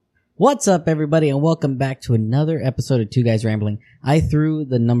What's up, everybody, and welcome back to another episode of Two Guys Rambling. I threw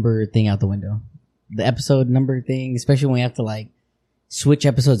the number thing out the window. The episode number thing, especially when we have to, like, switch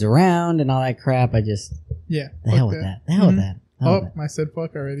episodes around and all that crap. Yeah. The hell with that. The hell with that. I said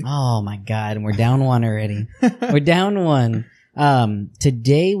fuck already. Oh, my God. And we're down one already. We're down one.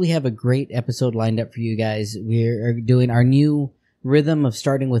 Today we have a great episode lined up for you guys. We're doing our new rhythm of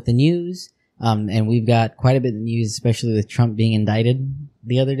starting with the news. And we've got quite a bit of news, especially with Trump being indicted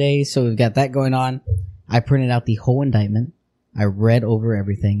the other day. So we've got that going on. I printed out the whole indictment. I read over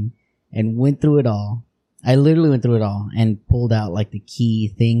everything and went through it all. I literally went through it all and pulled out like the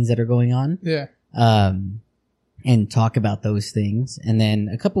key things that are going on. Yeah. And talk about those things. And then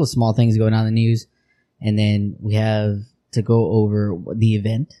a couple of small things going on in the news. And then we have to go over the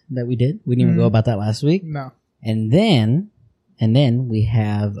event that we did. We didn't even go about that last week. No. And then we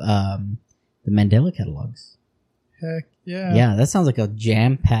have, the Mandela catalogs. Heck yeah. Yeah, that sounds like a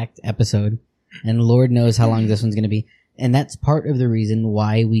jam-packed episode. And Lord knows how long this one's going to be. And that's part of the reason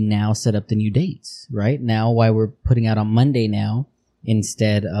why we now set up the new dates, right? Now, why we're putting out on Monday now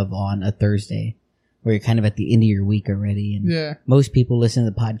instead of on a Thursday, where you're kind of at the end of your week already. And most people listen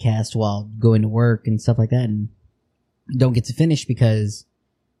to the podcast while going to work and stuff like that and don't get to finish because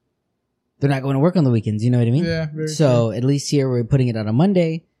they're not going to work on the weekends. You know what I mean? Yeah. So true. At least here we're putting it out on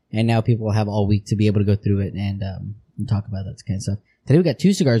Monday. And now people will have all week to be able to go through it and talk about that kind of stuff. Today we got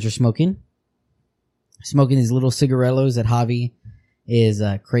two cigars we're smoking. Smoking these little cigarellos that Javi is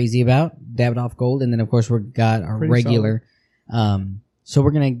crazy about. Davidoff Gold. And then, of course, we've got our pretty regular. So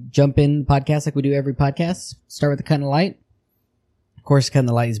we're going to jump in the podcast like we do every podcast. Start with the Cut and Light. Of course, Cut and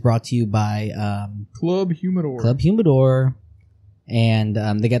Light is brought to you by Club Humidor. Club Humidor. And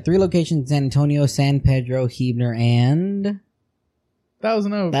they got 3 locations in San Antonio, San Pedro, Huebner, and...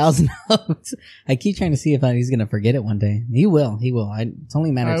 Thousand Oaks. Thousand Oaks. I keep trying to see if he's going to forget it one day. He will. It's only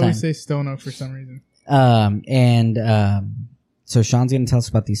a matter of time. I always say Stone Oak for some reason. So Sean's going to tell us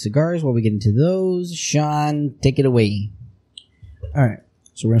about these cigars while we get into those. Sean, take it away. All right.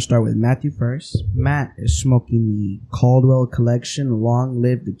 So we're going to start with Matthew first. Matt is smoking the Caldwell Collection Long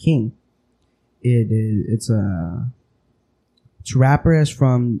Live the King. Its wrapper is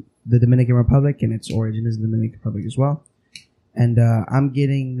from the Dominican Republic and its origin is the Dominican Republic as well. And I'm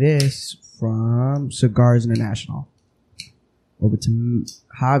getting this from Cigars International. Over to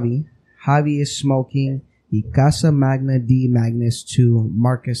Javi. Javi is smoking the Casa Magna de Magnus to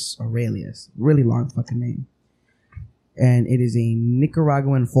Marcus Aurelius. Really long fucking name. And it is a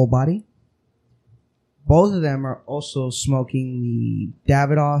Nicaraguan full body. Both of them are also smoking the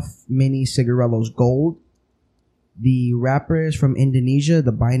Davidoff Mini Cigarellos Gold. The wrapper is from Indonesia,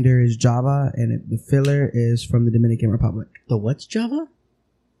 the binder is Java, and the filler is from the Dominican Republic. The what's Java?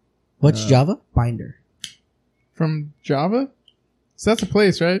 What's Java? Binder. From Java? So that's a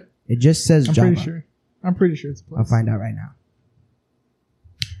place, right? It just says Java. I'm pretty sure it's a place. I'll find out right now.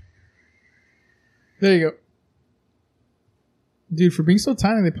 There you go. Dude, for being so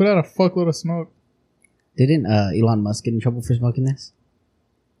tiny, they put out a fuckload of smoke. Didn't Elon Musk get in trouble for smoking this?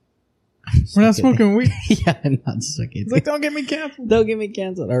 We're not smoking weed. Yeah, not just okay. It's like, don't get me canceled. Don't get me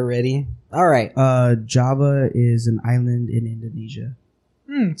canceled already. All right. Java is an island in Indonesia.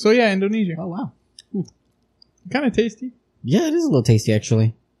 So yeah, Indonesia. Oh, wow. Kind of tasty. Yeah, it is a little tasty,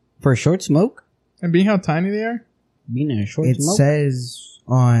 actually. For a short smoke. And being how tiny they are. Being a short smoke. It says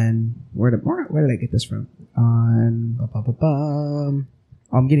on... Where did I get this from? I'm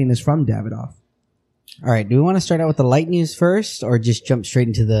getting this from Davidoff. All right. Do we want to start out with the light news first, or just jump straight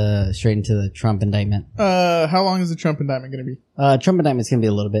into the Trump indictment? How long is the Trump indictment going to be? Trump indictment's going to be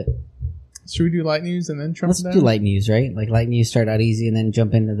a little bit. Should we do light news and then Trump Let's indictment? do light news, right? Like light news start out easy and then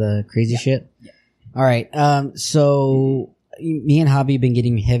jump into the crazy shit. Yeah. All right. So me and Javi have been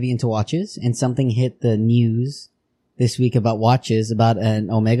getting heavy into watches, and something hit the news this week about watches, about an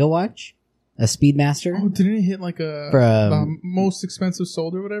Omega watch. A Speedmaster. Oh, didn't it hit like the most expensive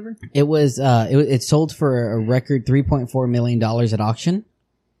sold or whatever? It was, it sold for a record $3.4 million at auction.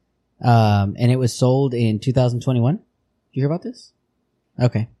 And it was sold in 2021. Did you hear about this?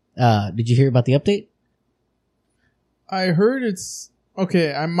 Okay. Did you hear about the update? I heard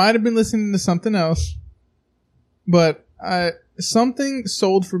okay. I might have been listening to something else, but something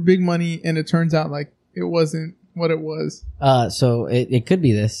sold for big money and it turns out like it wasn't what it was. So it could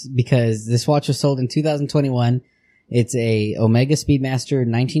be this, because this watch was sold in 2021. It's a Omega Speedmaster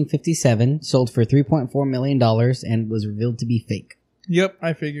 1957, sold for $3.4 million and was revealed to be fake. Yep,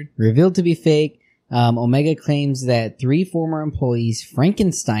 I figured. Revealed to be fake. Omega claims that 3 former employees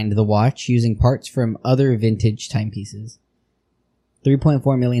Frankensteined the watch using parts from other vintage timepieces.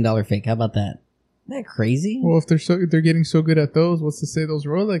 $3.4 million fake. How about that? Isn't that crazy? Well, if they're getting so good at those, what's to say those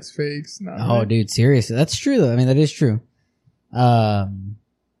Rolex fakes? Not Oh, right. dude, seriously. That's true, though. I mean, that is true.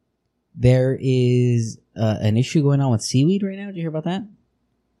 There is an issue going on with seaweed right now. Did you hear about that?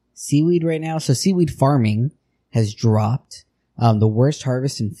 Seaweed right now. So seaweed farming has dropped. The worst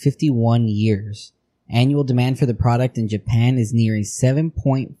harvest in 51 years. Annual demand for the product in Japan is nearing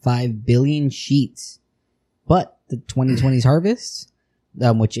 7.5 billion sheets. But the 2020's harvest,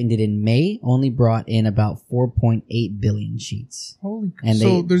 which ended in May, only brought in about 4.8 billion sheets. Holy. And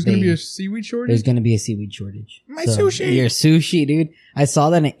So there's going to be a seaweed shortage? There's going to be a seaweed shortage. My sushi! Your sushi, dude. I saw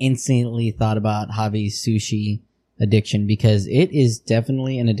that and I instantly thought about Javi's sushi addiction because it is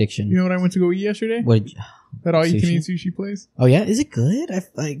definitely an addiction. You know what I went to go eat yesterday? What? That all-you-can-eat sushi place? Oh, yeah? Is it good?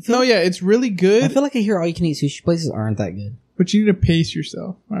 No, yeah, it's really good. I feel like I hear all-you-can-eat sushi places aren't that good. But you need to pace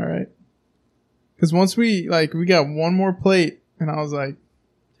yourself, all right? Because once we got one more plate, and I was like,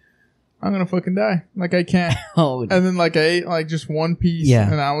 I'm going to fucking die. Like, I can't. Oh. And then, like, I ate, like, just one piece,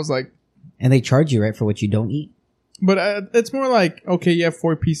 Yeah. and I was like... And they charge you, right, for what you don't eat? But it's more like, okay, you have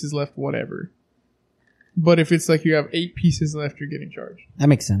 4 pieces left, whatever. But if it's like you have 8 pieces left, you're getting charged. That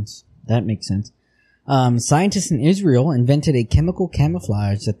makes sense. Scientists in Israel invented a chemical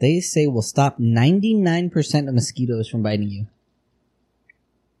camouflage that they say will stop 99% of mosquitoes from biting you.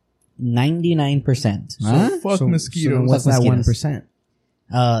 99%. Huh? Fuck mosquitoes. So what's that Mosquitoes.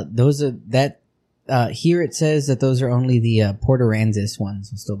 1%? Those are here it says that those are only the Port Aransas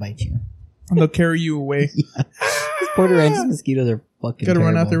ones will still bite you. And they'll carry you away. Port Aransas mosquitoes are fucking Gotta run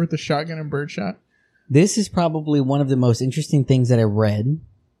out terrible. there with a shotgun and birdshot. This is probably one of the most interesting things that I read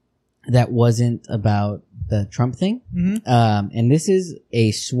that wasn't about the Trump thing. Mm-hmm. And this is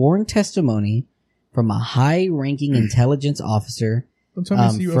a sworn testimony from a high-ranking intelligence officer Don't tell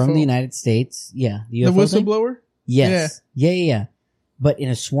me it's UFO. from the United States. Yeah. The UFO thing? whistleblower? Yes. Yeah. But in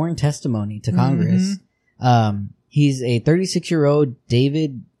a sworn testimony to Congress, he's a 36-year-old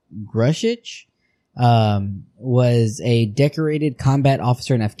David Grushich, was a decorated combat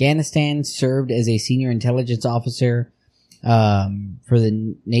officer in Afghanistan, served as a senior intelligence officer for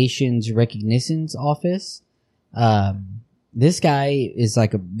the nation's reconnaissance office. This guy is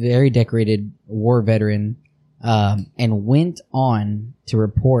like a very decorated war veteran, and went on to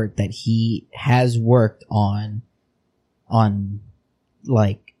report that he has worked on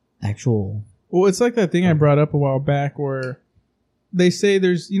like actual. Well, it's like that thing I brought up a while back where they say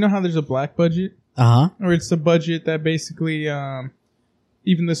there's, you know how there's a black budget? Uh-huh. Or it's a budget that basically,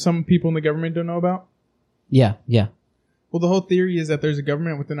 even some people in the government don't know about? Yeah. Well, the whole theory is that there's a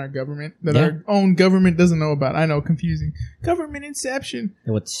government within our government that Yeah. our own government doesn't know about. I know, confusing. Government inception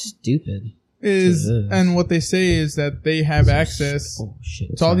What's stupid is, It is. and what they say is that they have access Oh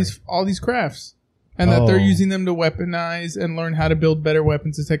shit! to all these crafts, and that they're Oh. using them to weaponize and learn how to build better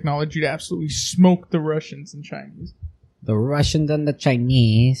weapons and technology to absolutely smoke the Russians and Chinese. The Russians and the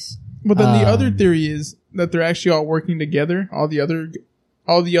Chinese. But then the other Um, theory is that they're actually all working together. All the other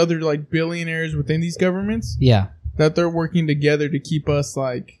like billionaires within these governments, Yeah, that they're working together to keep us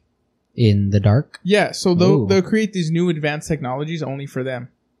like, in the dark. yeah. So Ooh. they'll create these new advanced technologies only for them.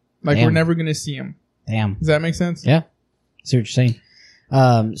 Like Damn. we're never gonna see them. Damn. Does that make sense? Yeah. See what you're saying.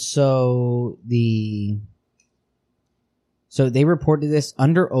 So they reported this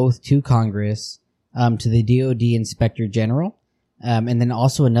under oath to Congress, to the DoD Inspector General, and then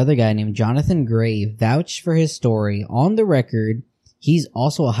also another guy named Jonathan Gray vouched for his story on the record. He's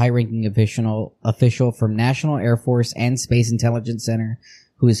also a high-ranking official from National Air Force and Space Intelligence Center,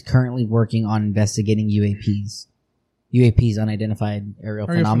 who is currently working on investigating UAPs. UAPs, unidentified aerial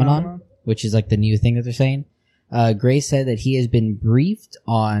phenomenon, which is like the new thing that they're saying. Gray said that he has been briefed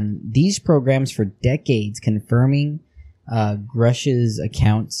on these programs for decades, confirming Grush's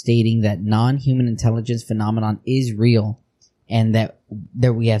account, stating that non-human intelligence phenomenon is real, and that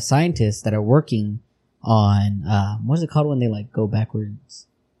we have scientists that are working on what is it called when they like go backwards,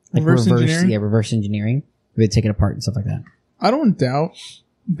 like Reverse engineering? Yeah, reverse engineering. They take it apart and stuff like that. I don't doubt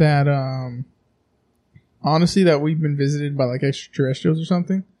that. Honestly, that we've been visited by like extraterrestrials or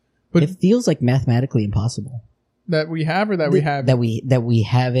something. But It feels like mathematically impossible that we have, or that we have. that we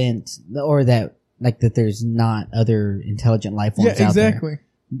haven't, or that like that there's not other intelligent life forms Yeah, out there. exactly.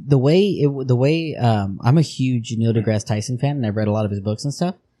 The way I'm a huge Neil deGrasse Tyson fan, and I've read a lot of his books and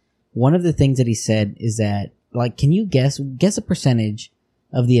stuff. One of the things that he said is that, like, can you guess a percentage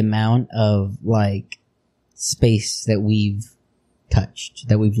of the amount of like space that we've touched,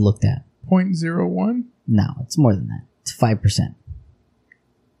 that we've looked at? 0.01? No, it's more than that. It's 5%.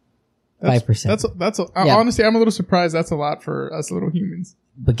 5%. That's Yeah. honestly, I'm a little surprised. That's a lot for us little humans.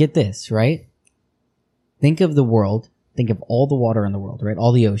 But get this, right? Think of the world. Think of all the water in the world, right?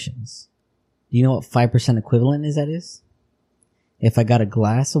 All the oceans. Do you know what 5% equivalent is? That is? If I got a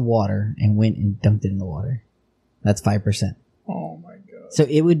glass of water and went and dumped it in the water, that's 5%. Oh my god. So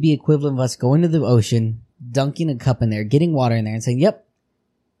it would be equivalent of us going to the ocean, dunking a cup in there, getting water in there and saying, yep,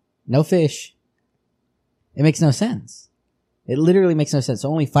 no fish. It makes no sense. It literally makes no sense. So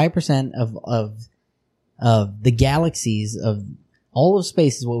only 5% of the galaxies of all of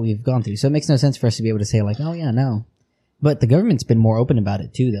space is what we've gone through. So it makes no sense for us to be able to say like, oh yeah, no. But the government's been more open about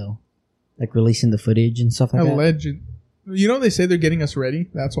it too, though. Like releasing the footage and stuff like that. Alleged. You know, they say they're getting us ready.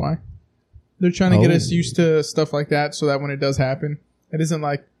 That's why. They're trying to get us used to stuff like that so that when it does happen, it isn't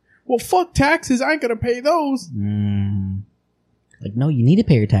like, well, fuck taxes. I ain't going to pay those. Like, no, you need to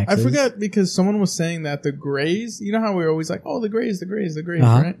pay your taxes. I forgot because someone was saying that the Greys, you know how we're always like, oh, the Greys,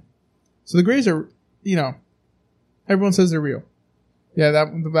 right? So the Greys are, you know, everyone says they're real. Yeah,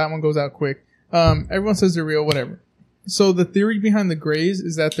 that one goes out quick. Everyone says they're real, whatever. So the theory behind the Greys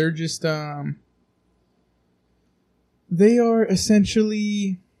is that they're just, they are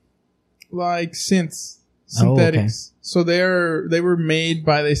essentially like synths, synthetics. So they were made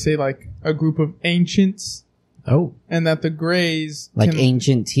by, they say, like a group of ancients. Oh. And that the Greys, like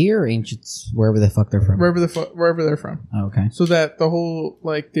ancients here or ancients wherever the fuck they're from? Wherever they're from. Oh, okay. So that the whole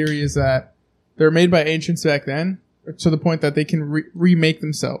like theory is that they're made by ancients back then to the point that they can remake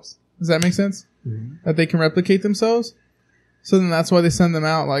themselves. Does that make sense? Mm-hmm. That they can replicate themselves. So then that's why they send them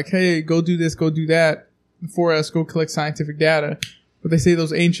out like, hey, go do this, go do that for us, go collect scientific data. But they say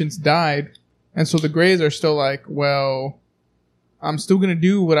those ancients died. And so the Greys are still like, well, I'm still going to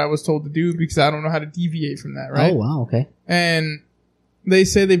do what I was told to do because I don't know how to deviate from that, right? Oh, wow, okay. And they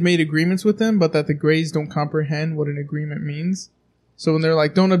say they've made agreements with them, but that the Greys don't comprehend what an agreement means. So when they're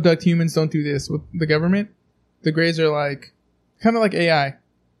like, don't abduct humans, don't do this with the government, the Greys are like, kind of like AI.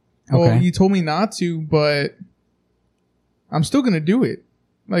 Well, you told me not to, but I'm still going to do it.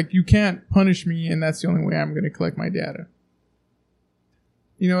 Like, you can't punish me, and that's the only way I'm going to collect my data.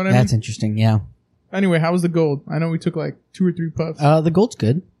 You know what I mean? That's interesting, yeah. Anyway, how was the gold? I know we took like 2 or 3 puffs. The gold's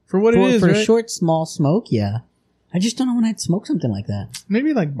good. For what it is, for right? a short, small smoke, yeah. I just don't know when I'd smoke something like that.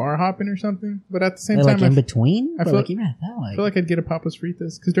 Maybe like bar hopping or something, but at the same time... Like in between? I feel like I'd get a Papas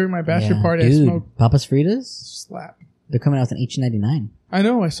Fritas, because during my bachelor party, I smoked... Papas Fritas? Slap. They're coming out with an $18.99. I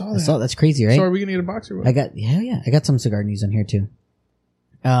know, I saw that. That's crazy, right? So are we going to get a box or what? I got some cigar news on here too.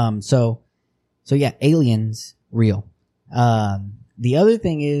 So yeah, aliens, real. The other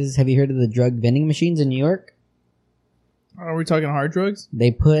thing is, have you heard of the drug vending machines in New York? Are we talking hard drugs?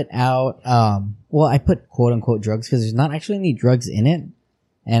 They put out, well, I put quote unquote drugs because there's not actually any drugs in it.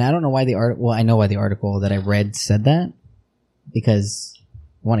 And I don't know why I know why the article that I read said that, because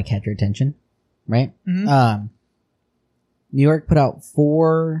I want to catch your attention, right? Mm-hmm. New York put out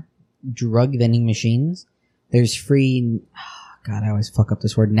 4 drug vending machines. There's free, God, I always fuck up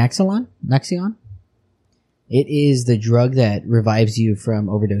this word, Naxion? It is the drug that revives you from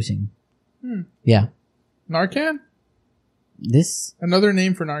overdosing. Yeah. Narcan? Another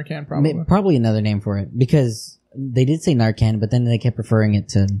name for Narcan, probably. Probably another name for it, because they did say Narcan, but then they kept referring it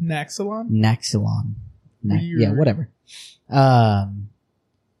to Naxion. Yeah, whatever.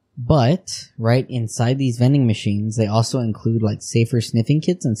 But right inside these vending machines, they also include like safer sniffing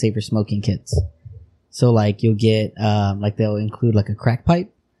kits and safer smoking kits. So like you'll get like they'll include like a crack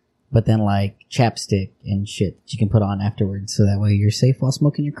pipe, but then like chapstick and shit that you can put on afterwards, so that way you're safe while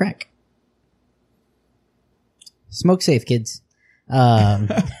smoking your crack. Smoke safe, kids.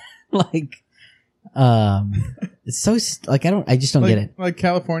 It's so like I just don't get it. Like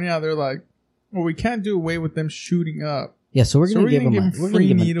California, they're like, well, we can't do away with them shooting up. Yeah, so we're gonna give them an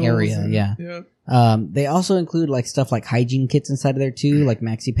area. Yeah. Yep. They also include like stuff like hygiene kits inside of there too, like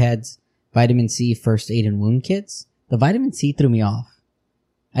maxi pads, vitamin C, first aid and wound kits. The vitamin C threw me off.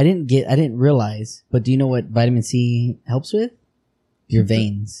 I didn't realize, but do you know what vitamin C helps with? Your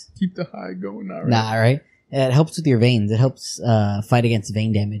veins. Keep the high going, all right? Nah, right? It helps with your veins. It helps fight against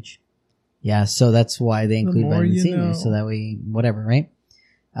vein damage. Yeah, so that's why they include vitamin C in there, so that way, whatever, right?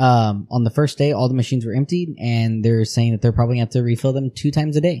 On the first day, all the machines were emptied, and they're saying that they're probably going to have to refill them 2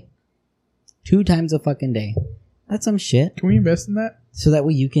 times a day. 2 times a fucking day. That's some shit. Can we invest in that? So that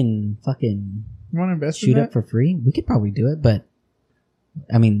way you can fucking you want to invest shoot up for free? We could probably do it, but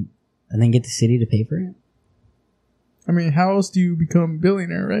I mean, and then get the city to pay for it? I mean, how else do you become a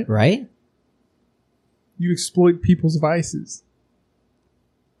billionaire, right? Right? You exploit people's vices.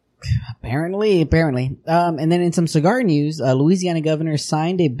 Apparently. And then in some cigar news, Louisiana governor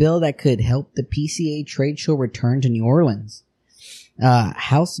signed a bill that could help the PCA trade show return to New Orleans.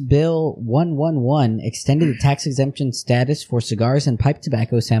 House Bill 111 extended the tax exemption status for cigars and pipe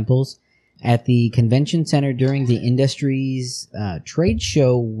tobacco samples at the convention center during the industry's trade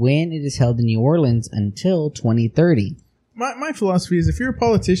show when it is held in New Orleans until 2030. My philosophy is if you're a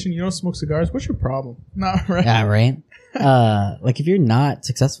politician, you don't smoke cigars, what's your problem? Not right. Yeah, right. Like if you're not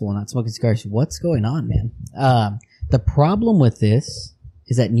successful in not smoking cigars, what's going on, man? The problem with this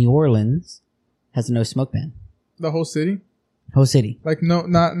is that New Orleans has a no smoke ban. The whole city? Whole city. Like not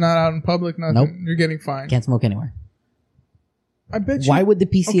out in public, nothing. Nope. You're getting fined. Can't smoke anywhere. I bet you. Why would the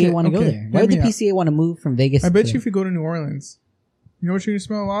PCA want to go there? Why would the PCA want to move from Vegas? I bet you if you go to New Orleans, you know what you're gonna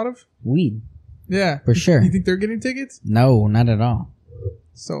smell a lot of? Weed. Yeah. For sure. You think they're getting tickets? No, not at all.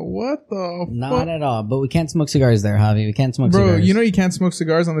 So what the Not at all. But we can't smoke cigars there, Javi. We can't smoke Bro, cigars. you know you can't smoke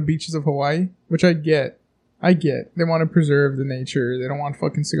cigars on the beaches of Hawaii? Which I get. They want to preserve the nature. They don't want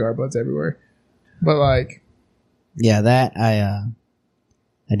fucking cigar butts everywhere. But like... Yeah, that, I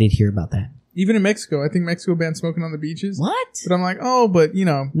did hear about that. Even in Mexico. I think Mexico banned smoking on the beaches. What? But I'm like, oh, but you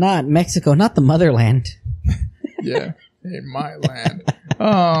know... Not Mexico, not the motherland. Yeah. Hey, my land.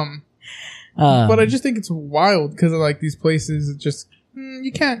 But I just think it's wild because of like these places. It's just...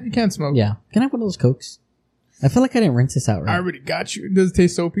 you can't smoke. Yeah. Can I have one of those Cokes? I feel like I didn't rinse this out right. I already got you. Does it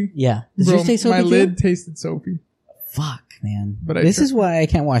taste soapy? Yeah. Does Bro, yours taste soapy my too? lid tasted soapy. Fuck, man. But this is why I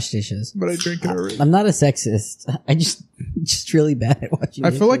can't wash dishes. But I drink it already. I'm not a sexist. I just really bad at washing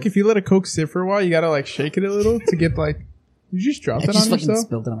dishes. I feel like if you let a Coke sit for a while, you gotta like shake it a little to get like... You just dropped it on fucking yourself?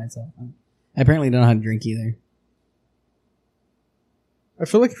 spilled it on myself. I apparently don't know how to drink either. I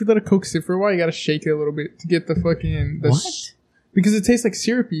feel like if you let a Coke sit for a while, you gotta shake it a little bit to get the fucking... What? Because it tastes like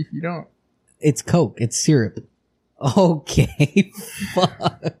syrupy if you don't. It's Coke. It's syrup. Okay.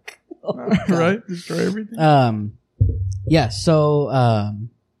 Fuck. Oh, right? Destroy everything? Yeah, so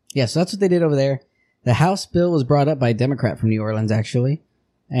that's what they did over there. The House bill was brought up by a Democrat from New Orleans, actually.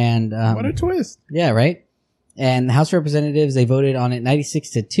 And what a twist. Yeah, right? And the House Representatives, they voted on it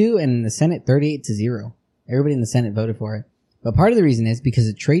 96-2, and in the Senate 38-0. Everybody in the Senate voted for it. But part of the reason is because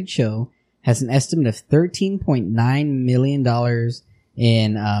the trade show has an estimate of $13.9 million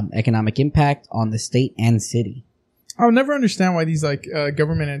in economic impact on the state and city. I'll never understand why these like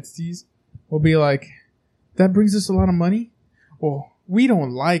government entities will be like, that brings us a lot of money. Well, we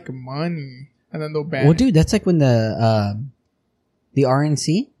don't like money, and then they'll ban. Well, it. dude, that's like when the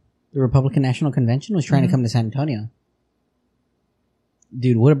RNC, the Republican National Convention, was trying to come to San Antonio.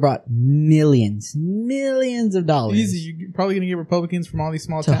 Dude, would have brought millions of dollars. Easy, you're probably gonna get Republicans from all these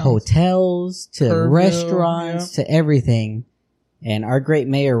small to towns, hotels, to Kerrville, restaurants, to everything. And our great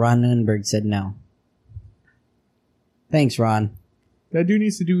mayor Ron Nunberg said no. Thanks, Ron. That dude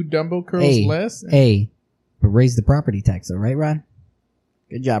needs to do dumbbell curls less. But raise the property tax, though, right, Ron?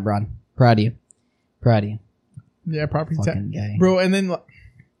 Good job, Ron. Proud of you. Yeah, property tax, guy, bro. And then,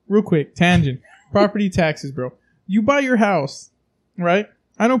 real quick, tangent. Property taxes, bro. You buy your house, right?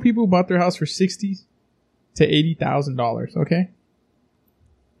 I know people who bought their house for $60,000 to $80,000. Okay.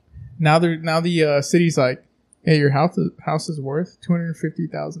 Now the city's like, hey, your house is worth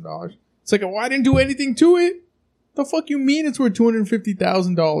 $250,000. It's like, well, I didn't do anything to it. The fuck you mean it's worth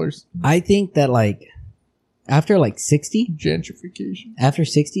 $250,000? I think that like after like 60, gentrification. After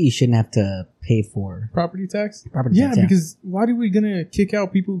 60, you shouldn't have to pay for property tax. Yeah, because why are we gonna kick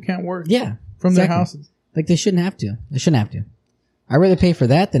out people who can't work? Yeah, from their houses. Like they shouldn't have to. I'd rather pay for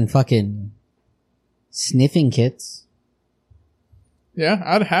that than fucking sniffing kits. Yeah,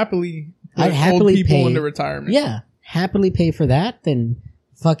 I'd happily old people pay into retirement. Yeah, happily pay for that than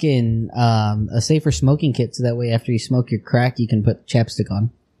fucking a safer smoking kit, so that way after you smoke your crack, you can put chapstick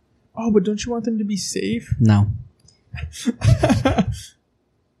on. Oh, but don't you want them to be safe? No.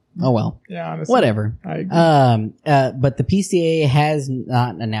 Oh well. Yeah, honestly. Whatever. I agree. But the PCA has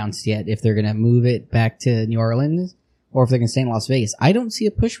not announced yet if they're gonna move it back to New Orleans or if they're gonna stay in Las Vegas. I don't see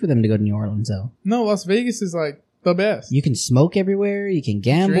a push for them to go to New Orleans though. No, Las Vegas is like the best. You can smoke everywhere. You can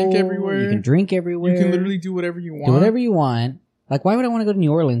gamble. Drink everywhere. You can drink everywhere. You can literally do whatever you want. Do whatever you want. Like, why would I want to go to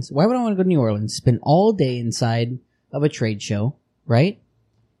New Orleans? Why would I want to go to New Orleans? Spend all day inside of a trade show, right?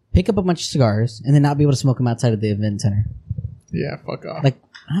 Pick up a bunch of cigars and then not be able to smoke them outside of the event center. Yeah, fuck off. Like,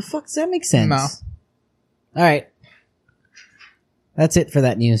 how the fuck does that make sense? No. All right. That's it for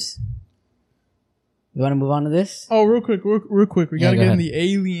that news. You want to move on to this? Oh, real quick. We gotta go get in ahead. the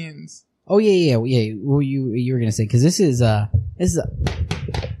aliens. Oh yeah. What you were gonna say? Because this is a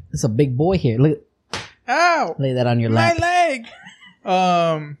big boy here. Look, Ow! lay that on your My lap.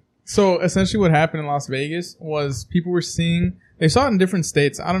 leg! So essentially what happened in Las Vegas was people were seeing, they saw it in different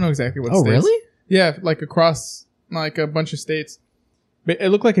states. I don't know exactly what Oh, states. really? Yeah, like across like a bunch of states. But it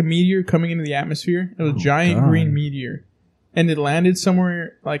looked like a meteor coming into the atmosphere. It was a giant God. green meteor. And it landed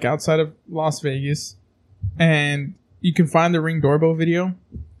somewhere like outside of Las Vegas. And you can find the Ring doorbell video.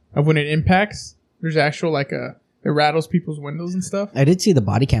 of when it impacts. There's actual like it rattles people's windows and stuff. I did see the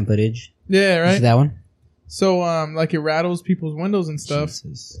body cam footage. Yeah, You right. see that one? So like it rattles people's windows and stuff.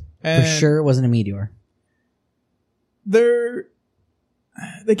 Jesus. And For sure it wasn't a meteor.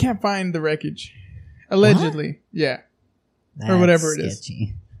 They can't find the wreckage. Allegedly. Yeah. That's Or whatever it is.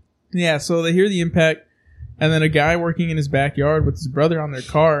 sketchy. Yeah, so they hear the impact, and then a guy working in his backyard with his brother on their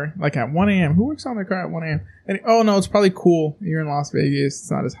car, like at 1 a.m. Who works on their car at 1 a.m.? And oh no, it's probably cool. You're in Las Vegas.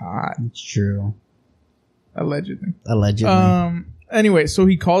 It's not as hot. It's true. Allegedly. Anyway, so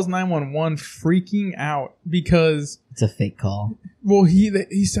he calls 911 freaking out because... It's a fake call. Well,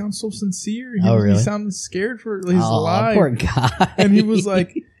 he sounds so sincere. Really? He sounded scared for his life. Poor guy. And he was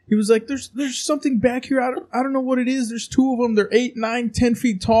like, there's something back here. I don't know what it is. There's two of them. They're 8, 9, 10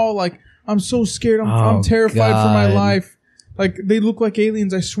 feet tall. Like, I'm so scared. I'm terrified for my life. Like, they look like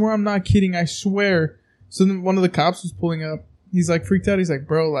aliens. I swear I'm not kidding. I swear. So then one of the cops was pulling up. He's like freaked out. He's like,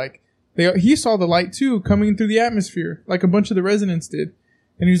 bro, like, he saw the light too coming through the atmosphere, like a bunch of the residents did.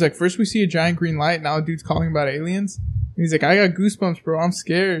 And he was like, first we see a giant green light. Now a dude's calling about aliens. And he's like, I got goosebumps, bro. I'm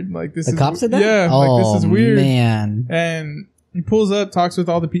scared. Like, this The cop said that? Yeah. Like, this is weird. Man. And he pulls up, talks with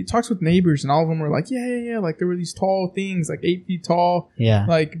all the people, talks with neighbors, and all of them were like, yeah. Like, there were these tall things, like 8 feet tall. Yeah.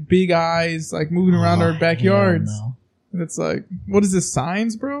 Like, big eyes, like, moving around our backyards. No. And it's like, what is this,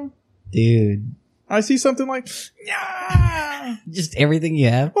 signs, bro? Dude. I see something like, yeah, Just everything you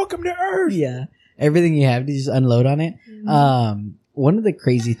have. welcome to Earth. Yeah. Everything you have to just unload on it. One of the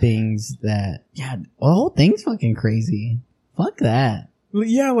crazy things that, the whole thing's fucking crazy. Fuck that.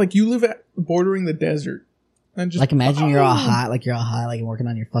 Yeah, like, you live bordering the desert. And just, Like, imagine you're all hot, like you're working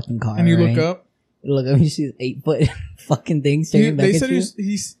on your fucking car. and you right? look up. You look up and you see this 8-foot fucking thing staring back They at said you.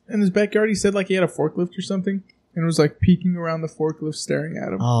 he's in his backyard. He said like he had a forklift or something, and was like peeking around the forklift, staring at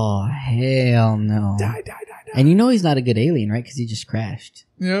him. Oh, hell no. Die. And you know he's not a good alien, right? Because he just crashed.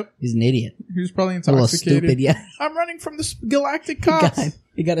 Yep, He's an idiot. he was probably A little intoxicated. stupid, yeah. I'm running from the galactic cops.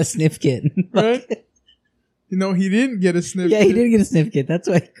 He got a sniff kit. Right? You know, he didn't get a sniff. Yeah, he did get a sniff kit. That's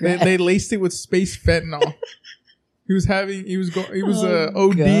why he crashed. They laced it with space fentanyl. He was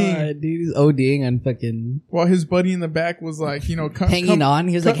ODing. God, dude, he's ODing on fucking While his buddy in the back was like, hanging on.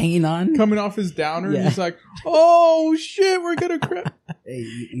 He was like hanging on. coming off his downer. Yeah. He's like, oh shit, we're gonna crash. Hey,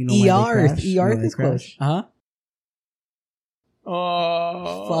 you know why they crash? You know why they is close. crash? Huh?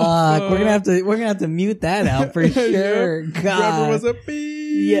 Oh Fuck. We're gonna have to mute that out for sure. Yep. God. Whoever was a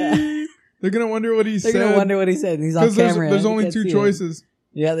beep. Yeah. They're gonna wonder what he They're said. gonna wonder what he said. He's on Because camera. there's You only can't two see it. choices.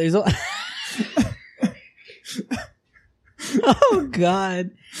 Yeah, there's. Oh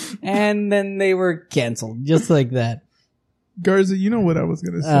God! And then they were canceled, just like that. Garza, you know what I was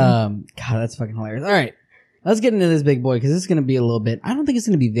gonna say. God, that's fucking hilarious. All right, let's get into this big boy because this is gonna be a little bit. I don't think it's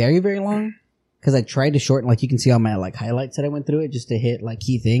gonna be very, very long because I tried to shorten. Like you can see all my like highlights that I went through it just to hit like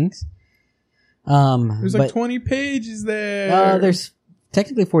key things. There's like 20 pages there. There's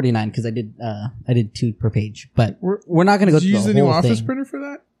technically 49 because I did 2 per page, but we're not gonna go Did you through use the the new whole Office thing. printer for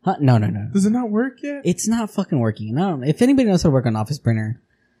that? Huh? No. Does it not work yet? It's not fucking working. No. If anybody knows how to work on Office printer,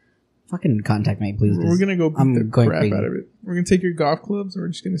 fucking contact me, please. We're gonna go beat I'm the going crap crazy. out of it. We're gonna take your golf clubs and we're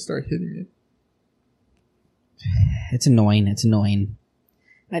just gonna start hitting it. It's annoying.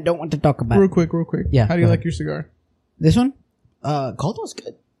 I don't want to talk about Real quick. Yeah, How do you go like ahead. your cigar? this one. Caldwell's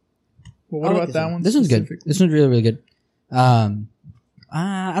good. Well, what I like about that one? This one's good. specifically? This one's really, really good. I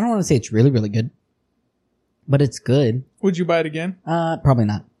don't want to say it's really, really good, but it's good. Would you buy it again? Probably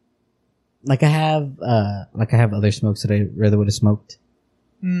not. Like I have other smokes that I rather would have smoked.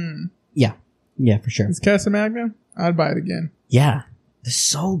 Yeah, for sure. It's Casa Magna? I'd buy it again. Yeah, they're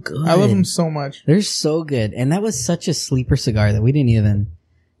so good. I love them so much. They're so good, and that was such a sleeper cigar that we didn't even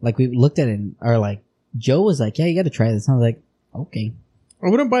like. We looked at it, and, or like Joe was like, "Yeah, you got to try this." And I was like, "Okay." I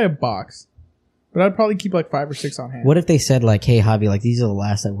wouldn't buy a box, but I'd probably keep like 5 or 6 on hand. What if they said like, "Hey, Javi, like these are the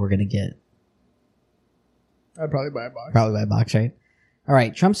last that we're gonna get." I'd probably buy a box. Probably by a box, right? All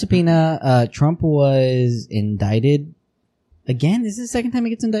right, Trump subpoena. Trump was indicted again. Is this the second time he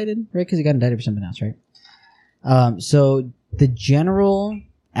gets indicted? Right? Because he got indicted for something else, right? So the general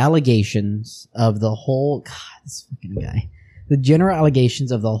allegations of the whole, God, this fucking guy. The general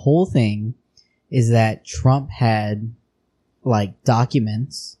allegations of the whole thing is that Trump had like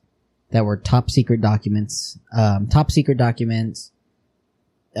documents that were top secret documents,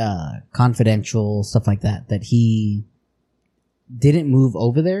 confidential, stuff like that, that he didn't move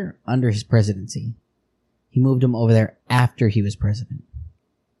over there under his presidency. He moved them over there after he was president.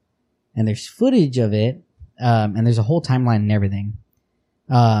 And there's footage of it, and there's a whole timeline and everything.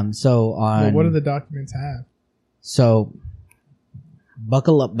 So on... Well, what do the documents have? So,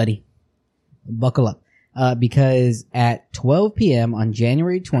 buckle up, buddy. Buckle up. because at 12 p.m. on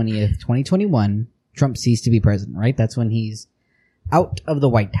January 20th, 2021, Trump ceased to be president, right? That's when he's out of the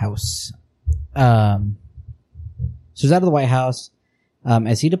White House. So he's out of the White House.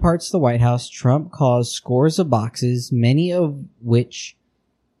 As he departs the White House, Trump caused scores of boxes, many of which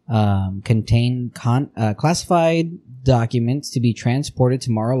contain classified documents to be transported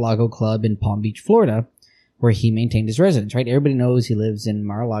to Mar-a-Lago Club in Palm Beach, Florida, where he maintained his residence, right? Everybody knows he lives in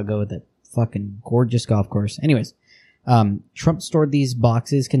Mar-a-Lago, that fucking gorgeous golf course. Anyways, Trump stored these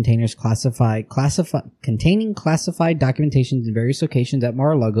boxes, containing classified documentations in various locations at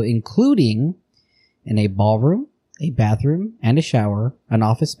Mar-a-Lago, including in a ballroom, a bathroom, and a shower, an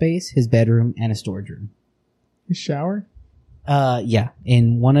office space, his bedroom, and a storage room. His shower? Yeah.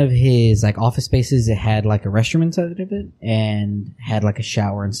 In one of his like office spaces, it had like a restroom inside of it and had like a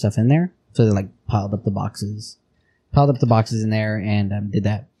shower and stuff in there. So they like piled up the boxes in there and did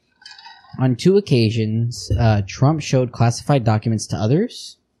that. On 2 occasions, Trump showed classified documents to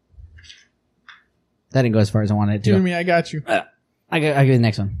others. That didn't go as far as I wanted it to. Excuse me, I got you. I give you the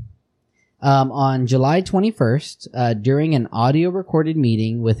next one. On July 21st, during an audio recorded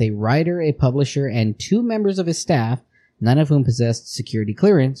meeting with a writer, a publisher, and 2 members of his staff, none of whom possessed security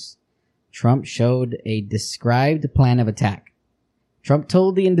clearance, Trump showed a described plan of attack. Trump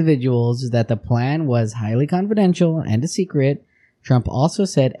told the individuals that the plan was highly confidential and a secret. Trump also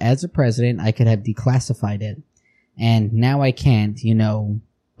said, as a president, I could have declassified it. And now I can't,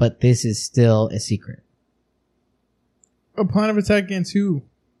 but this is still a secret. A plan of attack against who?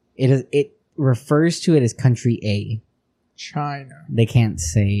 It refers to it as country A. China. They can't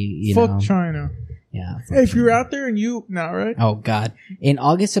say, Fuck China. Yeah. Hey, if you're out there and you... No, right? Oh, God. In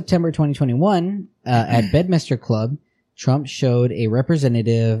September 2021, at Bedminster Club, Trump showed a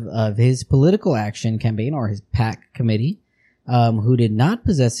representative of his political action campaign, or his PAC committee, who did not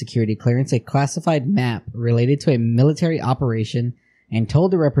possess security clearance, a classified map related to a military operation, and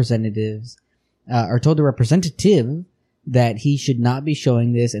told the representative that he should not be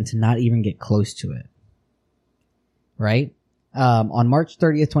showing this and to not even get close to it. Right? On March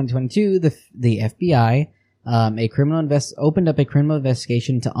 30th, 2022, the FBI, opened up a criminal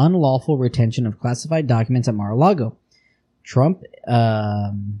investigation to unlawful retention of classified documents at Mar-a-Lago. Trump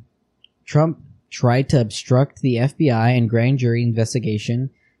tried to obstruct the FBI and grand jury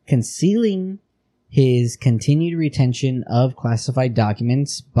investigation, concealing his continued retention of classified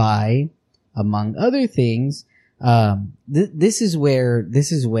documents by, among other things, this is where,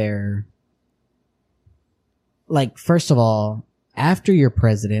 like, first of all, after you're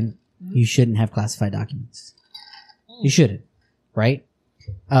president, you shouldn't have classified documents. You shouldn't, right?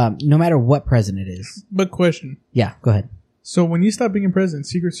 No matter what president it is. But question. Yeah, go ahead. So when you stop being president,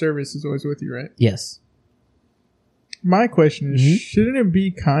 Secret Service is always with you, right? Yes. My question is, shouldn't it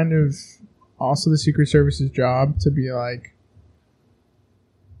be kind of also the Secret Service's job to be like,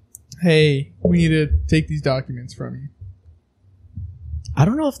 hey, we need to take these documents from you? I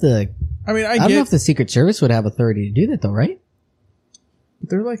don't know if I don't know if the Secret Service would have authority to do that, though, right? But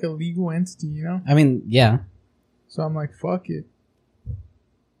they're like a legal entity, I mean, yeah. So I'm like, fuck it.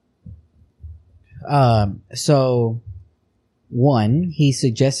 So, one, he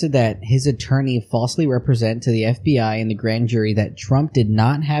suggested that his attorney falsely represent to the FBI and the grand jury that Trump did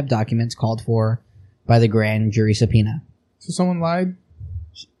not have documents called for by the grand jury subpoena. So someone lied?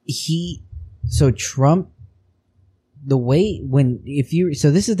 Trump,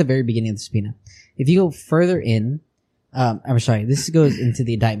 so this is the very beginning of the subpoena. If you go further in, this goes into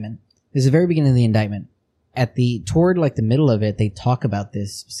the indictment. This is the very beginning of the indictment. Toward like the middle of it, they talk about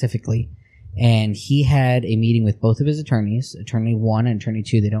this specifically. And he had a meeting with both of his attorneys, attorney 1 and attorney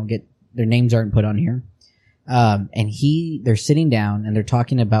 2. Their names aren't put on here. They're sitting down and they're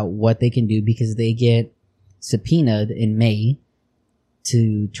talking about what they can do because they get subpoenaed in May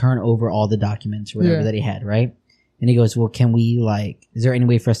to turn over all the documents or whatever that he had, right? And he goes, well, can we is there any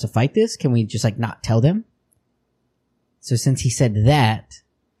way for us to fight this? Can we just not tell them? So since he said that,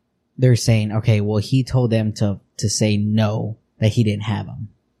 they're saying, okay, well, he told them to say no, that he didn't have them.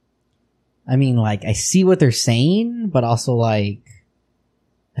 I mean, I see what they're saying, but also, I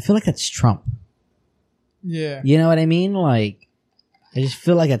feel like that's Trump. Yeah. You know what I mean? I just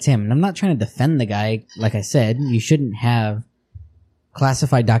feel like that's him. And I'm not trying to defend the guy. Like I said, you shouldn't have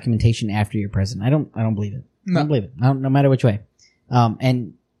classified documentation after you're president. I don't believe it. No. I don't believe it. No matter which way.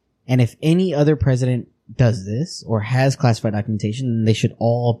 And if any other president does this or has classified documentation, then they should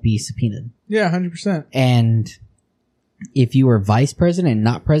all be subpoenaed. Yeah, 100%. And if you were vice president and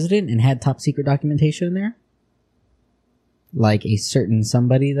not president and had top secret documentation in there, like a certain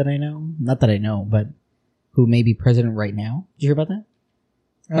somebody that I know, not that I know, but who may be president right now. Did you hear about that?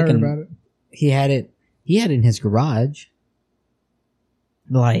 I heard about it. He had it. he had in his garage.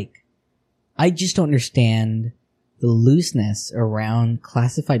 Like, I just don't understand the looseness around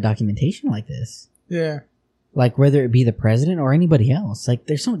classified documentation like this. Yeah. Like, whether it be the president or anybody else. Like,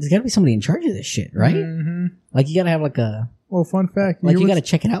 there's gotta be somebody in charge of this shit, right? Mm-hmm. Like, you gotta have like a... Well, fun fact. Like, you gotta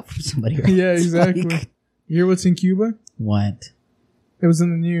check it out from somebody, right? Yeah, exactly. Like, you hear what's in Cuba? what? It was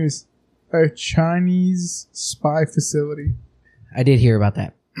in the news. A Chinese spy facility. I did hear about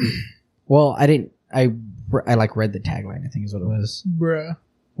that. Well, I didn't... I like read the tagline, I think is what it was. Bruh.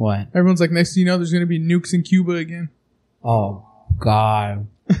 What? Everyone's like, next thing you know, there's going to be nukes in Cuba again. Oh, God.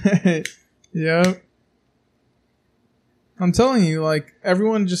 Yep. I'm telling you, like,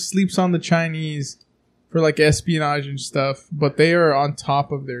 everyone just sleeps on the Chinese for, like, espionage and stuff, but they are on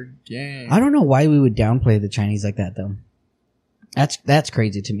top of their game. I don't know why we would downplay the Chinese like that, though. That's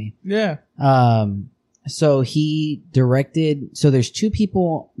crazy to me. Yeah. So he directed... So there's two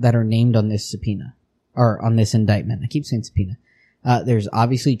people that are named on this subpoena. Or on this indictment. I keep saying subpoena. There's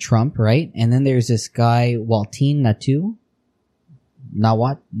obviously Trump, right? And then there's this guy, Waltin Natu.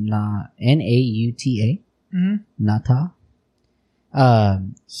 N-A-U-T-A. Mm-hmm. Nata.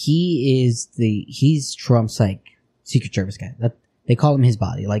 He's Trump's, like, Secret Service guy. That they call him his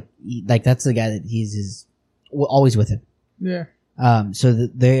body. Like that's the guy that he's always with him. Yeah. So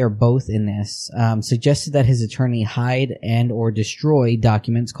they are both in this. Suggested that his attorney hide and or destroy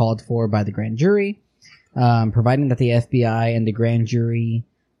documents called for by the grand jury, providing that the FBI and the grand jury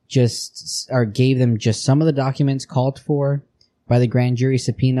gave them just some of the documents called for by the grand jury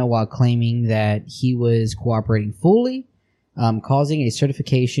subpoena, while claiming that he was cooperating fully, causing a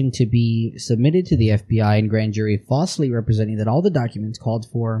certification to be submitted to the FBI and grand jury, falsely representing that all the documents called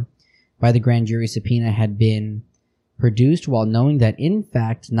for by the grand jury subpoena had been produced, while knowing that in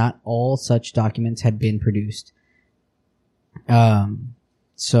fact not all such documents had been produced.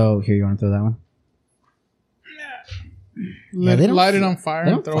 So here, you want to throw that one? Light it on fire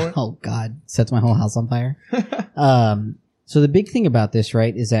and throw it. Oh God, sets my whole house on fire. So the big thing about this,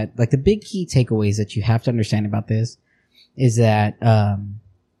 right, is that, like, the big key takeaways that you have to understand about this is that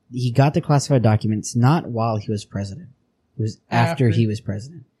he got the classified documents not while he was president. It was after he was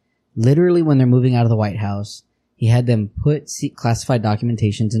president. Literally, when they're moving out of the White House, he had them put classified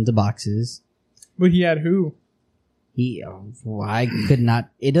documentations into boxes. But he had who? I could not.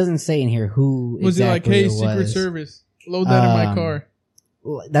 It doesn't say in here who was exactly it. Like, hey, Secret Service, load that in my car.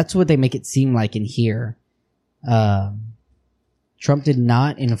 That's what they make it seem like in here. Trump did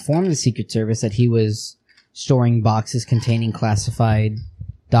not inform the Secret Service that he was storing boxes containing classified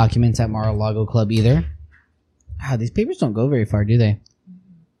documents at Mar-a-Lago Club either. These papers don't go very far, do they?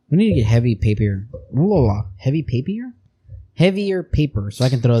 We need to get heavy paper. Heavy paper? Heavier paper so I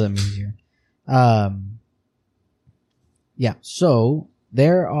can throw them easier. Yeah, so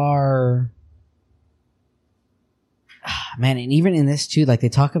there are... Man, and even in this too, like, they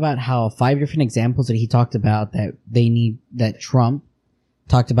talk about how 5 different examples that he talked about that Trump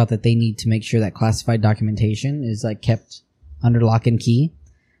talked about that they need to make sure that classified documentation is, like, kept under lock and key.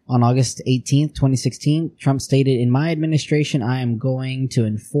 On August 18th, 2016, Trump stated, "In my administration, I am going to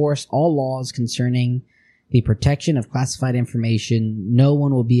enforce all laws concerning the protection of classified information. No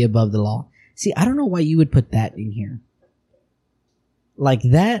one will be above the law." See, I don't know why you would put that in here. Like,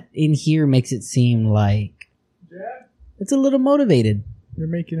 that in here makes it seem like it's a little motivated. You're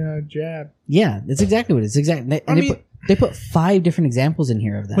making a jab. Yeah, that's exactly what it is. Exactly. And they put 5 different examples in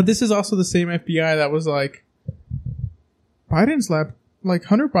here of that. But this is also the same FBI that was like, Hunter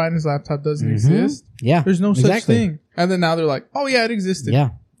Biden's laptop doesn't exist. Yeah. There's no such thing. And then now they're like, oh yeah, it existed. Yeah.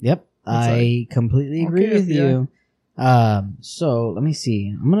 Yep. I completely agree with you. So let me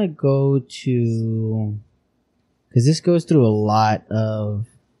see. I'm going to go to, because this goes through a lot of,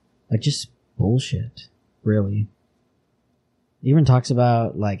 like, just bullshit, really. It even talks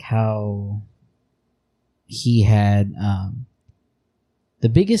about, like, how he had, the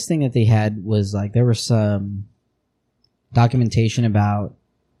biggest thing that they had was, like, there was some documentation about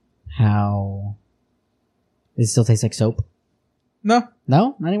how it still tastes like soap. No,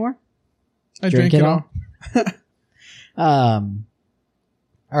 not anymore. I drink it all. All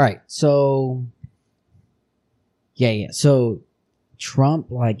right. So yeah. So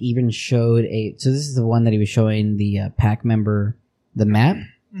Trump, like, even showed so this is the one that he was showing the PAC member the map.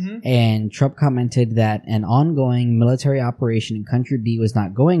 Mm-hmm. And Trump commented that an ongoing military operation in Country B was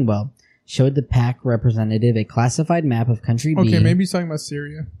not going well. Showed the PAC representative a classified map of Country B. Okay, maybe he's talking about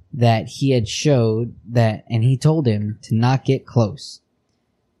Syria. That he had showed that, and he told him to not get close.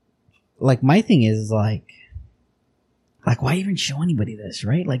 Like, my thing is, like, why even show anybody this,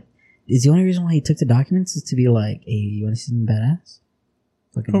 right? Like, is the only reason why he took the documents is to be like, hey, you want to see some badass?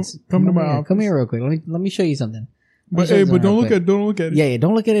 Fucking Come to my here. office. Come here real quick. Let me show you something. But hey, but don't look at it. Yeah,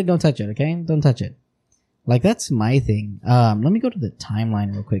 don't look at it. Don't touch it. Okay, don't touch it. Like that's my thing. Let me go to the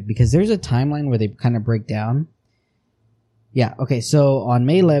timeline real quick because there's a timeline where they kind of break down. Yeah. Okay. So on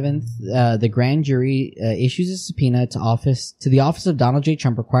May 11th, the grand jury issues a subpoena to the office of Donald J.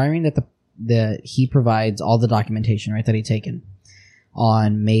 Trump, requiring that he provides all the documentation, right, that he taken.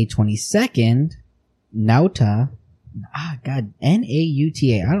 On May 22nd, Nauta,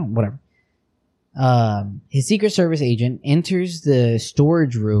 N-A-U-T-A, whatever. His Secret Service agent enters the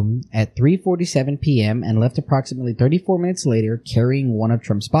storage room at 3:47 p.m. and left approximately 34 minutes later carrying one of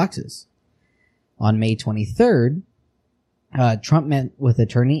Trump's boxes. On May 23rd, Trump met with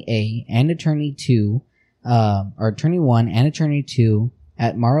Attorney A and Attorney 2, or Attorney 1 and Attorney 2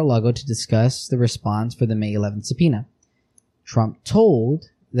 at Mar-a-Lago to discuss the response for the May 11th subpoena. Trump told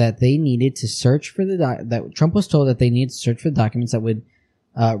that they needed to search for Trump was told that they needed to search for the documents that would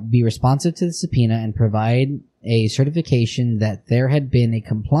be responsive to the subpoena and provide a certification that there had been a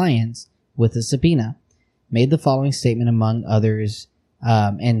compliance with the subpoena. Made the following statement among others.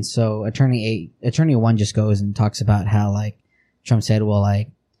 And so Attorney 1 just goes and talks about how like Trump said, well, like,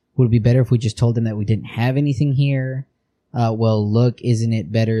 would it be better if we just told them that we didn't have anything here? Well, look, isn't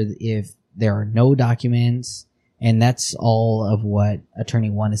it better if there are no documents? And that's all of what Attorney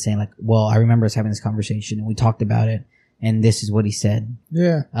 1 is saying. Like, well, I remember us having this conversation and we talked about it and this is what he said.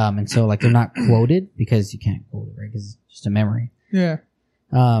 Yeah. And so like they're not quoted because you can't quote it, right? Because it's just a memory. Yeah.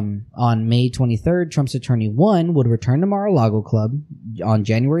 On May 23rd, Trump's Attorney 1 would return to Mar-a-Lago Club on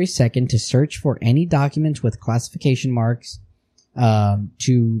January 2nd to search for any documents with classification marks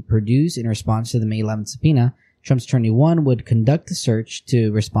to produce in response to the May 11th subpoena. Trump's Attorney 1 would conduct the search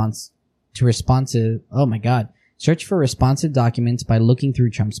search for responsive documents by looking through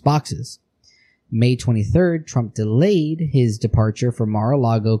Trump's boxes. May 23rd, Trump delayed his departure from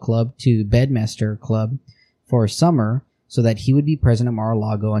Mar-a-Lago Club to Bedminster Club for summer so that he would be present at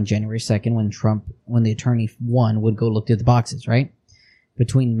Mar-a-Lago on January 2nd when the Attorney 1 would go look through the boxes, right?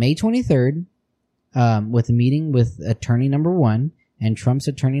 Between May 23rd, with a meeting with Attorney number 1 and Trump's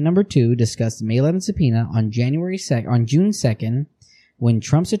Attorney number 2 discussed the May 11th subpoena on June 2nd, when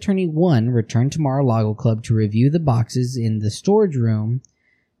Trump's Attorney 1 returned to Mar-a-Lago Club to review the boxes in the storage room,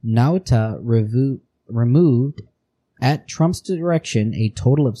 Nauta removed, at Trump's direction, a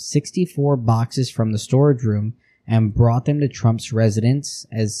total of 64 boxes from the storage room and brought them to Trump's residence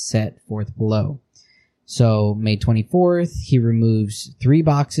as set forth below. So, May 24th, he removes 3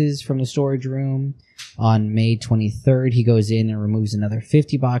 boxes from the storage room. On May 23rd, he goes in and removes another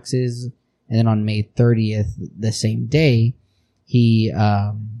 50 boxes. And then on May 30th, the same day, he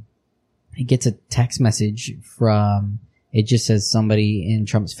gets a text message from, it just says somebody in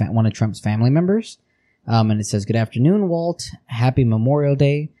one of Trump's family members. And it says, "Good afternoon, Walt. Happy Memorial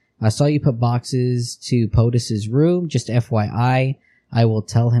Day. I saw you put boxes to POTUS's room. Just FYI, I will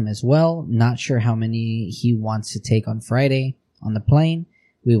tell him as well. Not sure how many he wants to take on Friday on the plane.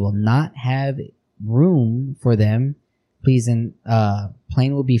 We will not have room for them. Please, and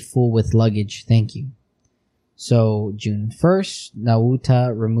plane will be full with luggage. Thank you." So, June 1st,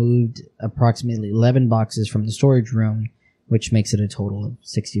 Nauta removed approximately 11 boxes from the storage room, which makes it a total of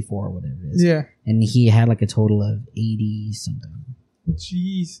 64 or whatever it is. Yeah. And he had like a total of 80 something.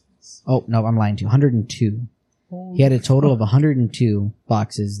 Jesus. Oh, no, I'm lying to you. 102. Holy He had a total fuck. of 102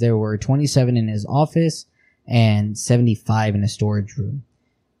 boxes. There were 27 in his office and 75 in a storage room.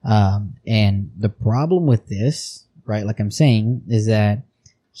 And the problem with this, right, like I'm saying, is that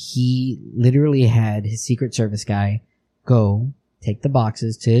he literally had his Secret Service guy go take the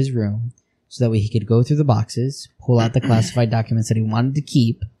boxes to his room so that way he could go through the boxes, pull out the classified documents that he wanted to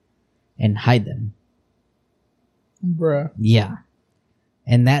keep, and hide them. Bruh. Yeah.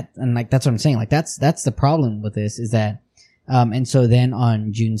 And that's what I'm saying. Like, that's the problem with this is that, and so then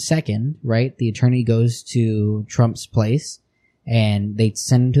on June 2nd, right, the attorney goes to Trump's place and they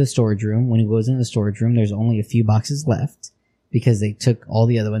send him to the storage room. When he goes into the storage room, there's only a few boxes left because they took all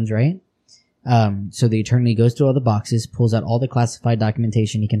the other ones, right? So the attorney goes through all the boxes, pulls out all the classified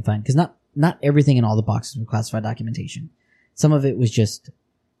documentation he can find. Cause not everything in all the boxes were classified documentation. Some of it was just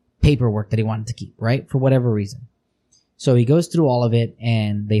paperwork that he wanted to keep, right? For whatever reason. So he goes through all of it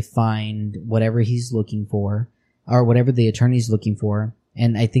and they find whatever he's looking for or whatever the attorney's looking for.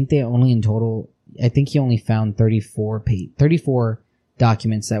 And I think he only found 34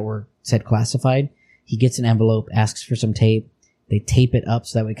 documents that were said classified. He gets an envelope, asks for some tape. They tape it up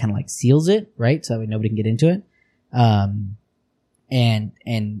so that way it kind of like seals it, right? So that way nobody can get into it. And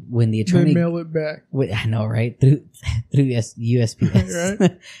when the attorney Then mail it back. I know, right? Through USPS.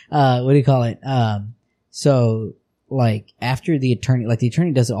 Right. What do you call it? So like after the attorney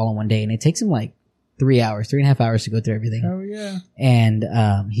does it all in one day, and it takes him like 3.5 hours to go through everything. Oh yeah. And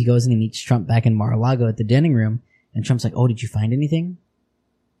he goes and he meets Trump back in Mar-a-Lago at the dining room, and Trump's like, "Oh, did you find anything?"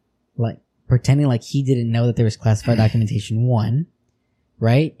 Like pretending like he didn't know that there was classified documentation. One,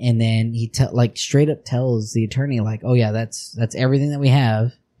 right? And then he like straight up tells the attorney like, "Oh yeah, that's everything that we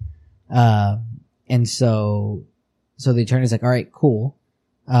have." And so the attorney's like, "All right, cool."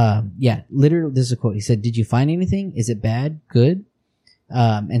 Yeah, literally, this is a quote. He said, "Did you find anything? Is it bad? Good?"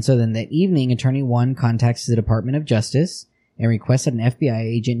 And so then that evening, Attorney 1 contacts the Department of Justice and requests that an FBI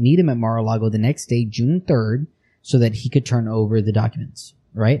agent meet him at Mar-a-Lago the next day, June 3rd, so that he could turn over the documents,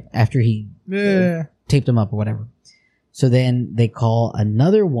 right? After he taped them up or whatever. So then they call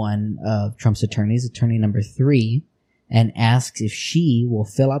another one of Trump's attorneys, attorney number 3, and asks if she will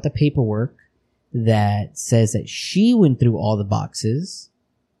fill out the paperwork that says that she went through all the boxes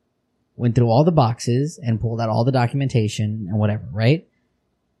and pulled out all the documentation and whatever, right?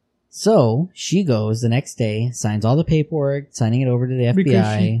 So she goes the next day, signs all the paperwork, signing it over to the FBI.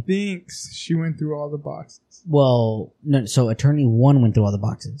 Because she thinks she went through all the boxes. Well, no, so attorney 1 went through all the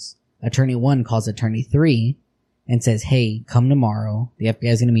boxes. Attorney 1 calls attorney 3 and says, "Hey, come tomorrow. The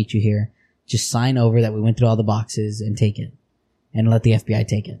FBI is going to meet you here. Just sign over that we went through all the boxes and take it. And let the FBI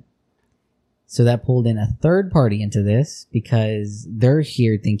take it." So that pulled in a third party into this because they're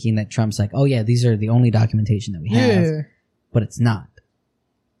here thinking that Trump's like, "Oh yeah, these are the only documentation that we have." Yeah. But it's not.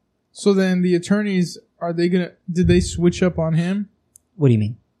 So then the attorneys, did they switch up on him? What do you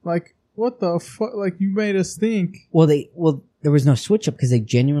mean? Like, what the fuck? Like, you made us think. Well, there was no switch up because they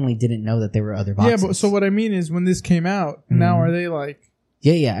genuinely didn't know that there were other boxes. Yeah, but so what I mean is when this came out, now are they like...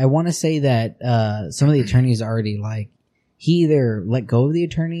 Yeah. I want to say that some of the attorneys already like, he either let go of the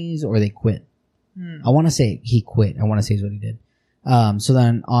attorneys or they quit. I want to say he quit. I want to say is what he did. So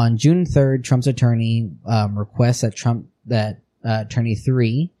then on June 3rd, Trump's attorney requests that attorney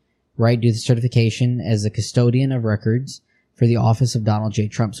 3, right, do the certification as a custodian of records for the office of Donald J.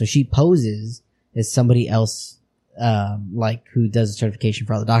 Trump. So she poses as somebody else, like who does the certification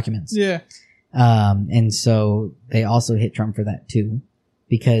for all the documents. Yeah. And so they also hit Trump for that too,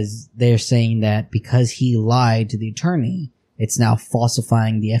 because they're saying that because he lied to the attorney, it's now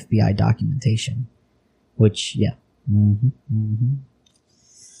falsifying the FBI documentation, which, yeah.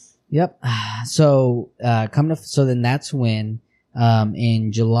 Yep. So, so then that's when,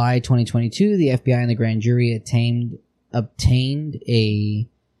 in July 2022, the FBI and the grand jury obtained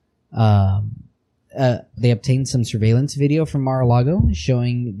some surveillance video from Mar-a-Lago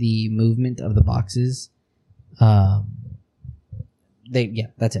showing the movement of the boxes. That's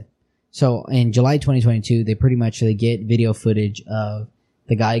it. So in July 2022, they get video footage of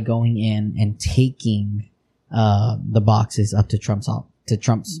the guy going in and taking, the boxes up to Trump's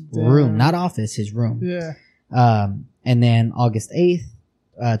room, not office, his room. Yeah. And then August 8th,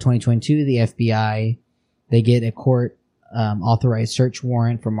 2022, the FBI, they get a court, authorized search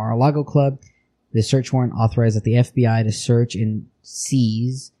warrant for Mar-a-Lago Club. The search warrant authorized at the FBI to search and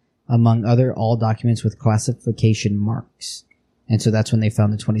seize, among other, all documents with classification marks. And so that's when they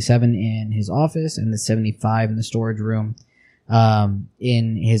found the 27 in his office and the 75 in the storage room.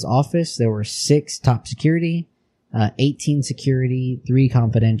 In his office, there were 6 top security, 18 security, 3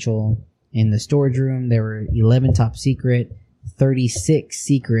 confidential. In the storage room, there were 11 top secret, 36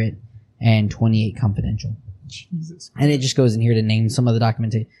 secret, and 28 confidential. Jesus Christ. And it just goes in here to name some of the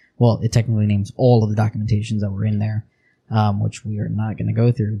documentation. Well, it technically names all of the documentations that were in there, which we are not going to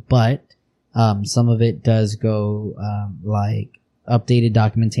go through. But some of it does go like updated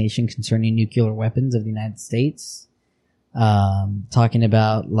documentation concerning nuclear weapons of the United States, talking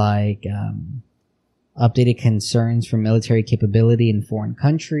about like updated concerns for military capability in foreign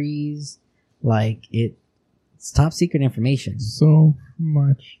countries. Like it's top secret information. So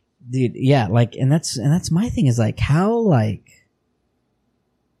much. Dude, yeah, like, and that's my thing is like, how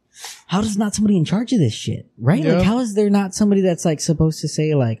does not somebody in charge of this shit, right? Yep. Like, how is there not somebody that's like supposed to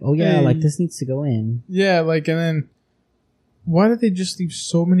say like, oh yeah, Hey. like this needs to go in? Yeah, like, and then why did they just leave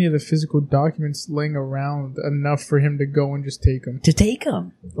so many of the physical documents laying around enough for him to go and just take them? To take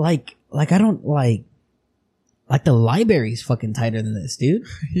them, like I don't like the library's fucking tighter than this, dude.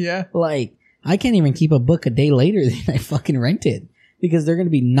 Yeah. Like, I can't even keep a book a day later than I fucking rented because they're gonna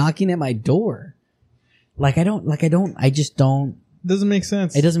be knocking at my door. I just don't. Doesn't make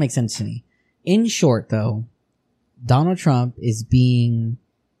sense. It doesn't make sense to me. In short, though, Donald Trump is being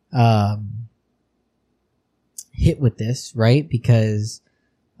hit with this, right? Because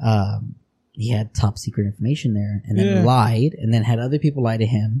he had top secret information there and then lied and then had other people lie to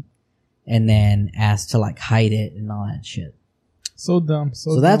him and then asked to like hide it and all that shit. So dumb.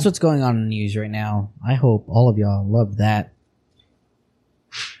 So dumb. that's what's going on in the news right now. I hope all of y'all love that.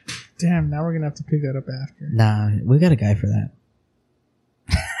 Damn, now we're going to have to pick that up after. Nah, we got a guy for that.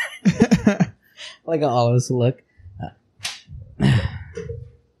 Like all of us look. Man,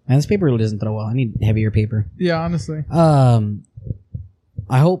 this paper really doesn't throw well. I need heavier paper. Yeah, honestly. I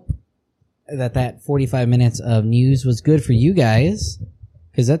hope that 45 minutes of news was good for you guys,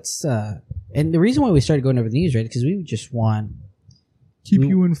 because that's and the reason why we started going over the news, right? Because we just want Keep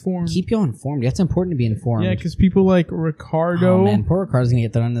you informed. keep you informed. That's important to be informed. Yeah, because people like Ricardo. Oh man, poor Ricardo's gonna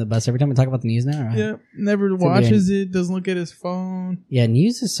get thrown under the bus every time we talk about the news now. Right? Yeah, never watches it. Doesn't look at his phone. Yeah,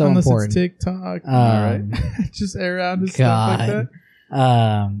 news is so unless important. it's TikTok. All right, just air out his stuff like that.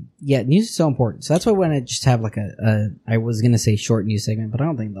 Yeah, news is so important. So that's why I want to just have like I was gonna say short news segment, but I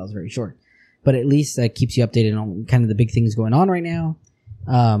don't think that was very short. But at least that keeps you updated on kind of the big things going on right now.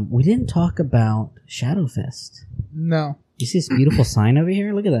 We didn't talk about Shadowfest. No. You see this beautiful sign over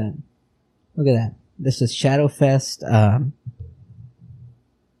here? Look at that. Look at that. This is Shadowfest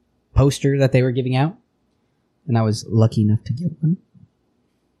poster that they were giving out. And I was lucky enough to get one.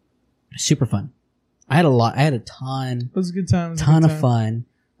 Super fun. I had a ton. It was a good time. Ton of fun.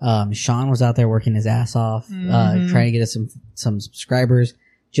 Sean was out there working his ass off, trying to get us some subscribers.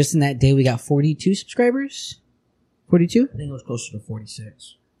 Just in that day, we got 42 subscribers. 42? I think it was closer to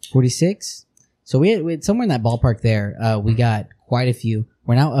 46. 46? So we had somewhere in that ballpark there. We got quite a few.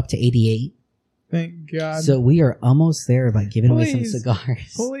 We're now up to 88. Thank God. So we are almost there by giving away some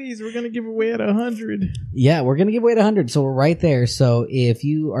cigars. Please, we're going to give away at 100. Yeah, we're going to give away at 100. So we're right there. So if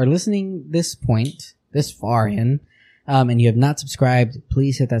you are listening this far in, and you have not subscribed,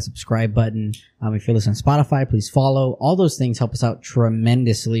 please hit that subscribe button. If you're listening on Spotify, please follow. All those things help us out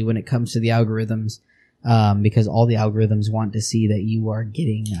tremendously when it comes to the algorithms, because all the algorithms want to see that you are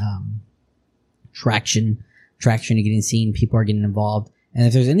getting traction, you're getting seen, people are getting involved. And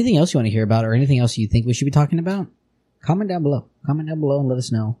if there's anything else you want to hear about or anything else you think we should be talking about, comment down below and let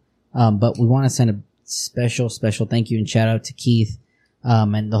us know. But we want to send a special thank you and shout out to Keith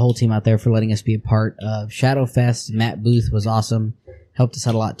and the whole team out there for letting us be a part of Shadowfest. Matt Booth was awesome, helped us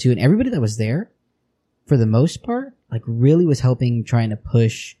out a lot too, and everybody that was there for the most part like really was helping, trying to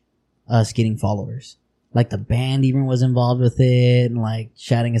push us getting followers. Like the band even was involved with it and like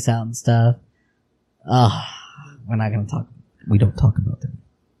shouting us out and stuff. We're not gonna talk. We don't talk about them.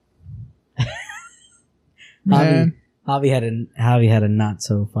 Man. Javi had a not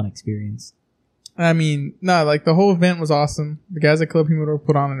so fun experience. I mean, no, like the whole event was awesome. The guys at Club Humidor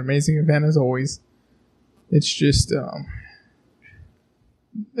put on an amazing event as always. It's just,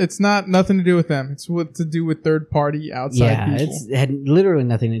 it's nothing to do with them. It's what to do with third party outside people. It had literally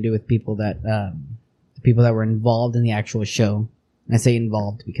nothing to do with people that, the people that were involved in the actual show. And I say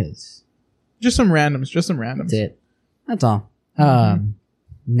involved because just some randoms. That's it. That's all.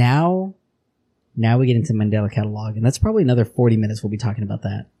 Now we get into Mandela catalog, and that's probably another 40 minutes. We'll be talking about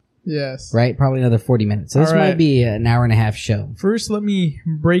that. Yes. Right? Probably another 40 minutes. So this might be an hour and a half show. First, let me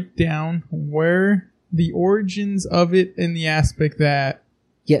break down where the origins of it in the aspect that...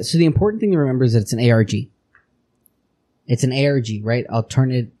 Yeah, so the important thing to remember is that it's an ARG. It's an ARG, right?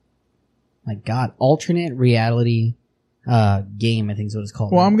 Alternate reality game, I think is what it's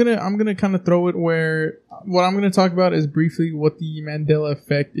called. Well, right? I'm gonna kind of throw it where what I'm gonna talk about is briefly what the Mandela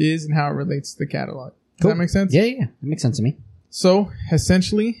effect is and how it relates to the catalog. Does that make sense? Yeah, it makes sense to me. So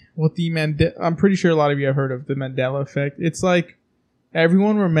essentially, what the I'm pretty sure a lot of you have heard of the Mandela effect. It's like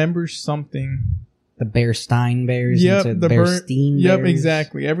everyone remembers something. The Bearstein Bears. Yep, the Bearstein Bears. Yep,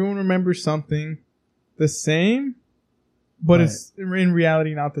 exactly. Everyone remembers something the same, but it's in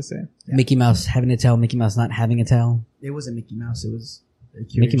reality not the same. Yeah. Mickey Mouse having a tail, Mickey Mouse not having a tail. It wasn't Mickey Mouse. It was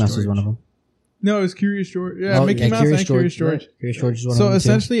Mickey Mouse was one of them. No, it was Curious George. Yeah, Mickey Mouse and Curious George. Curious George is one of them. them. So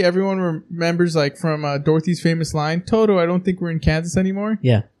essentially, everyone remembers like from Dorothy's famous line, "Toto, I don't think we're in Kansas anymore."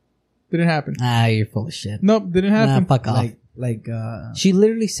 Yeah, didn't happen. You're full of shit. Nope, didn't happen. Fuck off. She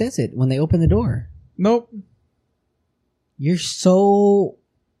literally says it when they open the door. Nope. You're so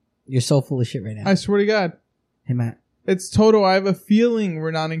full of shit right now. I swear to God. Hey Matt, it's Toto. I have a feeling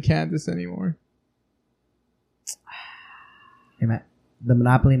we're not in Kansas anymore. Hey Matt. The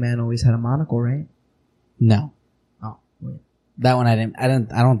Monopoly Man always had a monocle, right? No. Oh, wait. That one I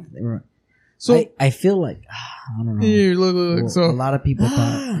don't. So I feel like I don't know. Here, look. So a lot of people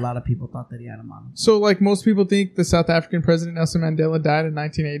thought that he had a monocle. So like most people think the South African president Nelson Mandela died in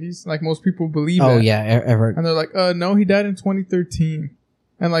 1980s. Like most people beleave that. Oh yeah, ever. And they're like, no, he died in 2013.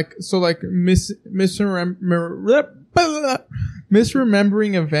 And like so like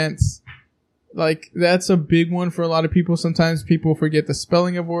misremembering events. Like, that's a big one for a lot of people. Sometimes people forget the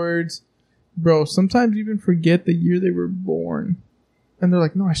spelling of words. Bro, sometimes even forget the year they were born. And they're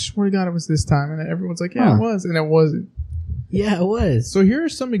like, no, I swear to God it was this time. And everyone's like, yeah, Huh. it was. And it wasn't. Yeah, it was. So here are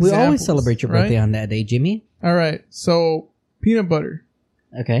some We examples. always celebrate your birthday right? on that day, Jimmy. All right. So peanut butter.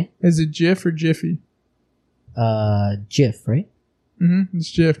 Okay. Is it Jif or Jiffy? Jif, right? Mm-hmm.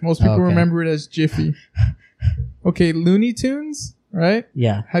 It's Jif. Most people Okay. remember it as Jiffy. Okay, Looney Tunes, right?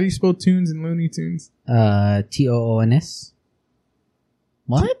 Yeah. How do you spell tunes in Looney Tunes? Toons.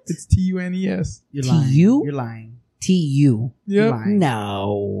 What? It's Tunes. You're lying. T-U? You're lying. TU. Yep. Lying.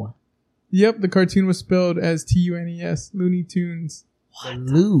 No. Yep, the cartoon was spelled as Tunes. Looney Tunes.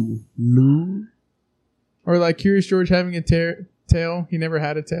 Lou. Or like Curious George having a tail. He never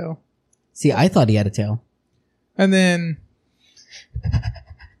had a tail. See, I thought he had a tail. And then...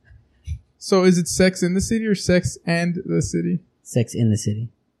 So is it Sex in the City or Sex and the City? Sex in the City.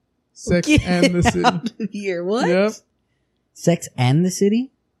 Sex Get and the City. out of here. What? Yep. Sex and the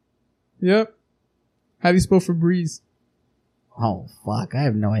City? Yep. How do you spell Febreze? Oh, fuck. I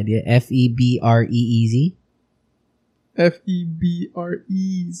have no idea. Febreeze.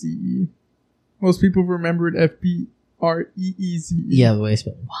 Febreze. Most people remember it Fbreeze. Yeah, the way I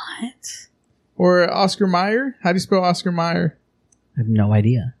spell. What? Or Oscar Mayer. How do you spell Oscar Mayer? I have no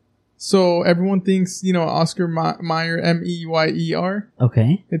idea. So everyone thinks, Oscar Mayer, Meyer.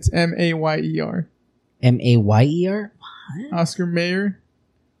 Okay. It's Mayer. Mayer? Oscar Mayer.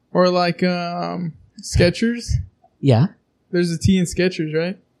 Or like Skechers. Yeah. There's a T in Skechers,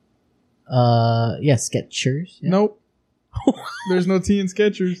 right? Yeah, Skechers. Yeah. Nope. There's no T in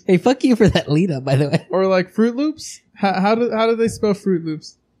Skechers. Hey, fuck you for that lead up, by the way. Or like Fruit Loops. How do they spell Fruit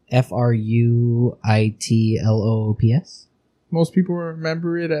Loops? Fruitloops. Most people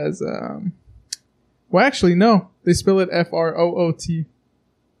remember it as well, actually, no. They spell it Froot.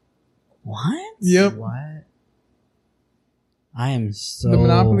 What? Yep. What? I am so... The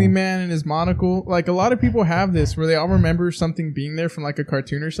Monopoly Man and his monocle. Like, a lot of people have this where they all remember something being there from like a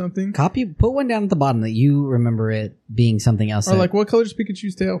cartoon or something. Put one down at the bottom that you remember it being something else. Or like, what color is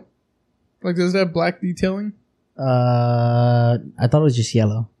Pikachu's tail? Like, does it have black detailing? I thought it was just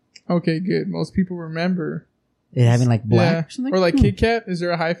yellow. Okay, good. Most people remember. It having like black Yeah. or something? Or like Kit Kat. Is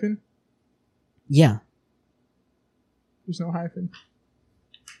there a hyphen? Yeah. There's no hyphen.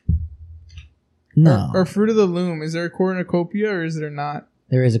 No. Or Fruit of the Loom. Is there a cornucopia or is there not?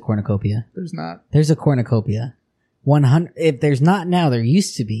 There is a cornucopia. There's not. There's a cornucopia. 100. If there's not now, there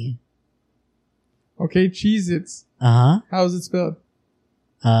used to be. Okay, Cheez-Its. Uh-huh. How is it spelled?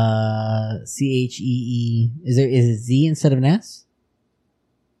 Chee. Is it Z instead of an S?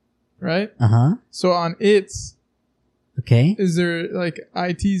 Right? Uh-huh. So on its, Okay. is there like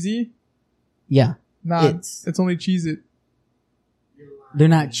ITZ? Yeah. Nah, It's. it's only Cheez-It. They're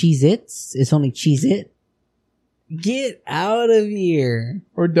not Cheez-Its. It's only Cheez-It. Get out of here.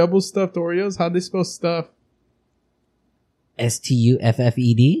 Or double stuffed Oreos. How'd they spell stuff? Stuffed.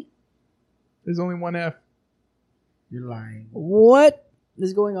 There's only one F. You're lying. What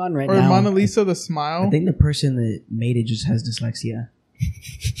is going on right Or now? Mona Lisa the I Smile. think the person that made it just has dyslexia.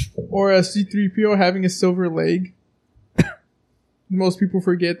 Or a C3PO having a silver leg. Most people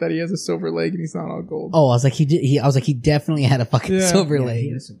forget that he has a silver leg and he's not all gold. Oh, I was like, he definitely had a fucking Yeah. silver Yeah, leg.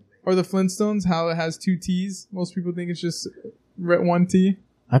 he has some- Or the Flintstones, how it has two T's. Most people think it's just one T.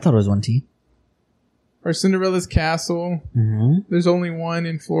 I thought it was one T. Or Cinderella's Castle. Mm-hmm. There's only one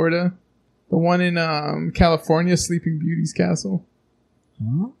in Florida. The one in California, Sleeping Beauty's castle.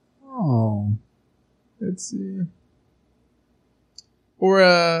 Oh. Let's see.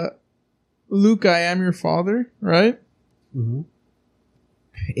 Or Luke, I am your father, right? Mm-hmm.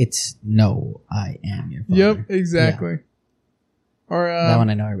 It's no, I am your father. Yep, exactly. Or That one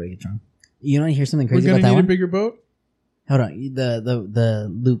I know everybody gets wrong. You want to hear something we're crazy gonna about that need a one? bigger boat. Hold on. The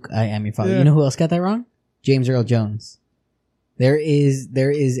Luke, I am your father. Yeah. You know who else got that wrong? James Earl Jones. There is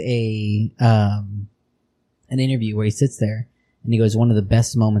a an interview where he sits there and he goes, one of the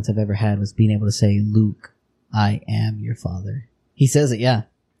best moments I've ever had was being able to say, Luke, I am your father. He says it, yeah.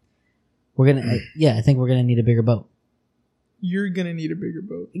 I think we're gonna need a bigger boat. You're gonna need a bigger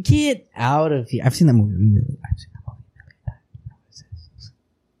boat. Get out of here. I've seen that movie a million times.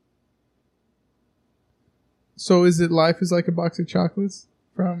 So is it Life is Like a Box of Chocolates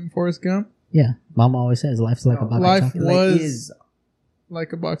from Forrest Gump? Yeah. Mom always says life's like a box Life of chocolate. was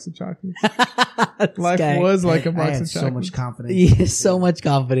like a box of chocolates. This Life guy. was like a I box had of so chocolates. much confidence. He has so much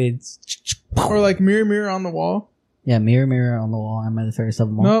confidence. Or like Mirror, Mirror on the Wall. Yeah, mirror, mirror on the wall. Am I the fairest of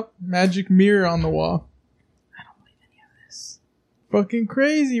them all? Nope. Magic Mirror on the Wall. I don't believe any of this. Fucking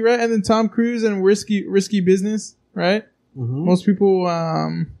crazy, right? And then Tom Cruise and Risky Business, right? Mm-hmm. Most people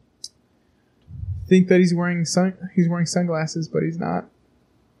think that he's wearing sunglasses, but he's not.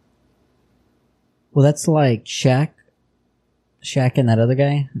 Well, that's like Shaq Shaq and that other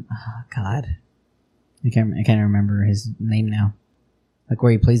guy. Oh, God, I can't remember his name now. Like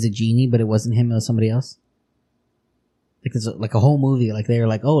where he plays the genie, but it wasn't him; it was somebody else. Like there's like a whole movie. Like they were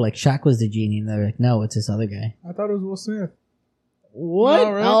like, oh, like Shaq was the genie, and they're like, no, it's this other guy. I thought it was Will Smith. What?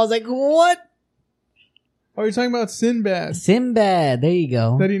 No, right? I was like, what? Oh, you're talking about Sinbad. Sinbad. There you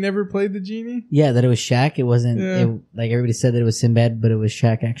go. That he never played the genie? Yeah, that it was Shaq. It wasn't. Yeah. Like everybody said that it was Sinbad, but it was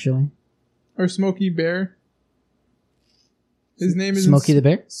Shaq actually. Or Smokey Bear. His name is Smokey the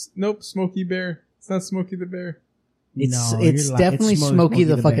Bear. Nope, Smokey Bear. It's not Smokey the Bear. It's definitely Smokey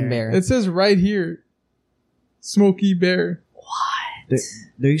the fucking bear. It says right here, Smokey Bear. What?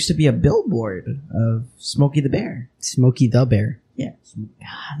 There used to be a billboard of Smokey the Bear. Smokey the Bear. Yeah.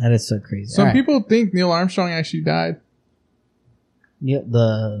 God, that is so crazy. Some All right. people think Neil Armstrong actually died. Yeah,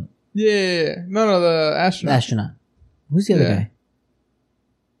 the Yeah. No, the astronaut. astronaut. Who's the other Yeah. guy?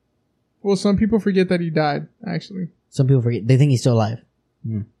 Well, some people forget that he died, actually. Some people forget. They think he's still alive.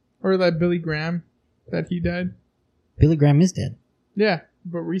 Or that Billy Graham, that he died. Billy Graham is dead. Yeah,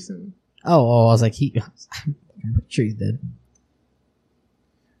 but recently. Oh, I was like, I'm pretty sure he's dead.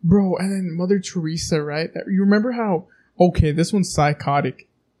 Bro, and then Mother Teresa, right? You remember how, okay, this one's psychotic.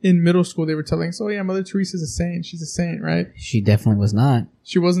 In middle school, they were telling us, oh yeah, Mother Teresa's a saint. She's a saint, right? She definitely was not.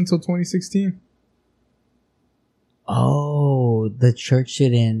 She wasn't until 2016. Oh, the church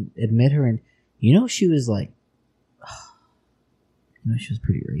didn't admit her, and she was like, she was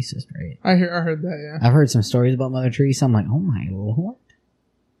pretty racist, right? I heard that, yeah. I've heard some stories about Mother Teresa. I'm like, oh my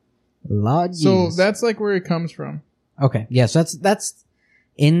Lord, So Jesus. that's like where it comes from. Okay, yeah. So that's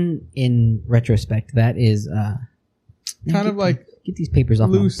in retrospect, that is Kind of like get these papers off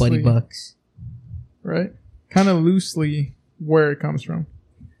my loosely. buddy bucks. Right? Kind of loosely where it comes from.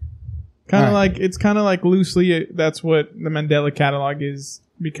 Kind of Alright. like, it's kind of like loosely, that's what the Mandela catalog is,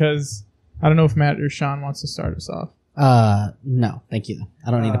 because I don't know if Matt or Sean wants to start us off. No, thank you.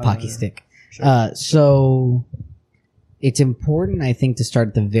 I don't need a pocky stick. Sure. So it's important, I think, to start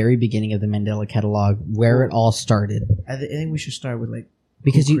at the very beginning of the Mandela catalog, where it all started. I think we should start with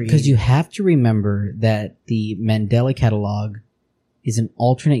Because who you created have to remember that the Mandela catalog is an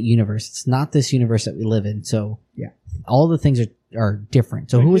alternate universe. It's not this universe that we live in. So Yeah. all the things are different.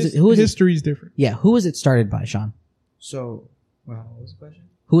 So who is it? History's different. Yeah, who was it started by, Sean? So, wow, what was the question?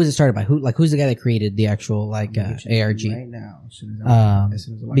 Who was it started by? Who's the guy that created the actual ARG? Right now, as soon as I log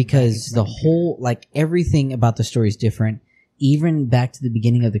back Because into the my computer. whole everything about the story is different, even back to the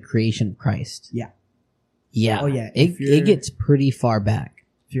beginning of the creation of Christ. Yeah. Yeah. Oh, yeah, It if you're- gets pretty far back.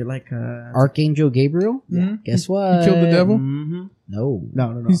 If you're like Archangel Gabriel? Mhm. Guess what? He killed the devil? Mhm. No.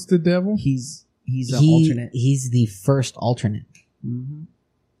 No. He's the devil? He's an alternate. He's the first alternate. Mm-hmm.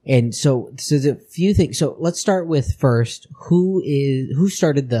 And so there's a few things. So let's start with first, who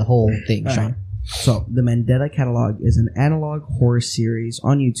started the whole thing, All Sean? right. So the Mandela Catalog is an analog horror series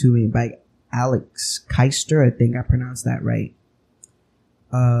on YouTube made by Alex Keister. I think I pronounced that right.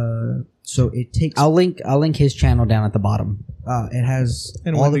 So it takes. I'll link his channel down at the bottom. It has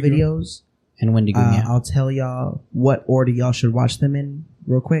And all the Wendigo. videos. And Wendigo, yeah. I'll tell y'all what order y'all should watch them in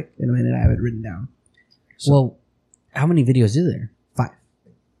real quick. In a minute, I have it written down. So, Well, how many videos is there? 5.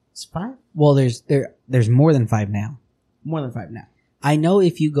 It's 5? Well, there's more than 5 now. More than 5 now. I know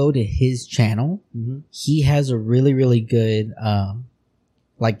if you go to his channel, Mm-hmm. he has a really, really good,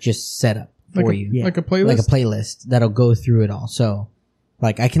 just setup for you. Yeah. Like a playlist? Like a playlist that'll go through it all. So,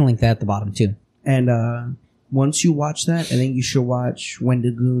 I can link that at the bottom too. And once you watch that, I think you should watch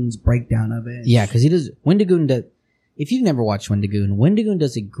Wendigoon's breakdown of it. Yeah, because he does, Wendigoon does, if you've never watched Wendigoon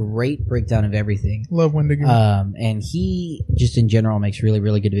does a great breakdown of everything. Love Wendigo. And he just in general makes really,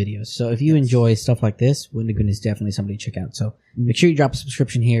 really good videos. So if you enjoy stuff like this, Wendigoon is definitely somebody to check out. So make sure you drop a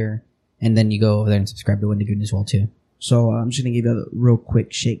subscription here, and then you go over there and subscribe to Wendigoon as well too. So I'm just going to give you a real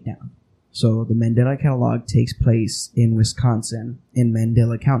quick shakedown. So the Mandela Catalog takes place in Wisconsin in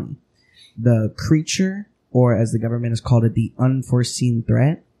Mandela County. The creature, or as the government has called it, the unforeseen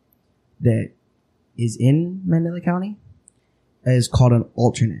threat that is in Mandela County is called an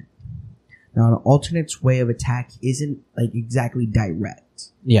alternate. Now, an alternate's way of attack isn't exactly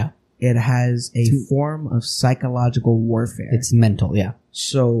direct. Yeah, It has a form of psychological warfare. it's mental. Yeah,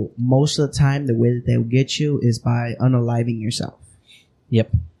 So most of the time, the way that they'll get you is by unaliving yourself. yep.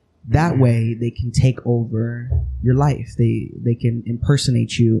 That way, they can take over your life. They can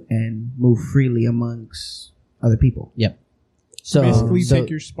impersonate you and move freely amongst other people. So Basically so- take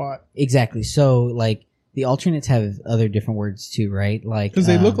your spot. exactly. So the alternates have other different words too, right? Because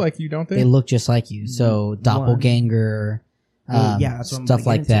they look like you, don't they? they look just like you. So doppelganger, Well, yeah, that's what I'm stuff gonna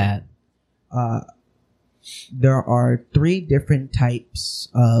like get that. There are 3 different types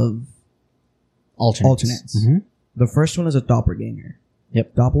of Alternates. alternates. Mhm. The first one is a doppelganger.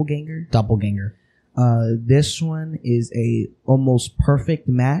 Yep. Doppelganger. This one is a almost perfect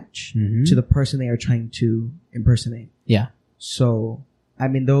match Mhm. to the person they are trying to impersonate. Yeah. So, I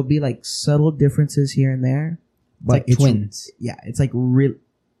mean, there will be like subtle differences here and there, but Like twins. Yeah, it's like real.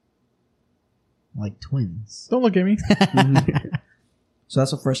 Like twins. Don't look at me. So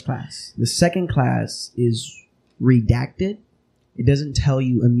that's the first class. The second class is redacted. It doesn't tell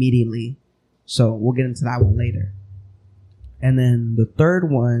you immediately, so we'll get into that one later. And then the third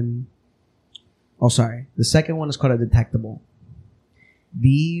one, the second one is called a detectable.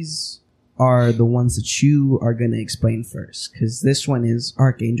 These are the ones that you are going to explain first, because this one is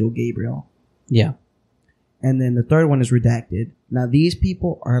Archangel Gabriel. Yeah. And then the third one is redacted. Now these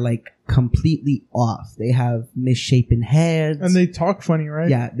people are like completely off. They have misshapen heads. And they talk funny, right?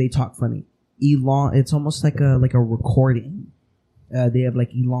 Yeah, they talk funny. It's almost like a recording. They have like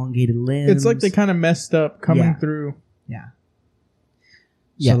elongated limbs. It's like they kind of messed up coming Yeah. through. Yeah.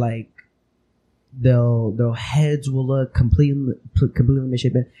 Yeah. So like their heads will look completely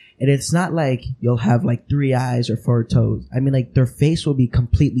misshapen, and it's not like you'll have like 3 eyes or 4 toes. I mean, like their face will be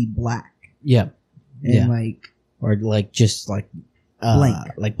completely black. Yeah. And Yeah. like Or like just like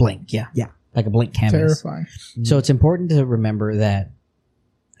Blank. Like blank. Yeah. Yeah. Like a blank canvas. Terrifying. So it's important to remember that,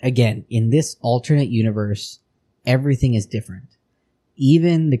 again, in this alternate universe, everything is different.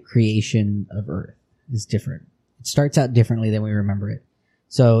 Even the creation of Earth is different. It starts out differently than we remember it.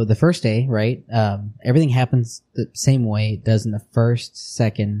 So the first day, right, everything happens the same way it does in the first,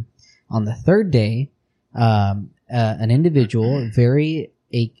 second. On the third day, an individual very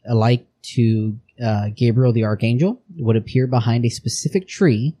alike to Gabriel the Archangel would appear behind a specific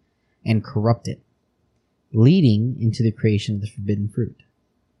tree and corrupt it, leading into the creation of the forbidden fruit.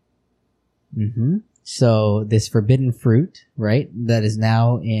 So this forbidden fruit, right, that is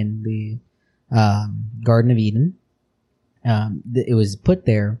now in the Garden of Eden, it was put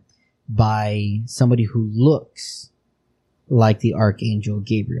there by somebody who looks like the Archangel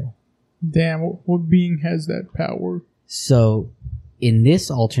Gabriel. Damn, what being has that power? So in this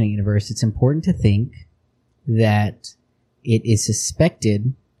alternate universe, it's important to think that it is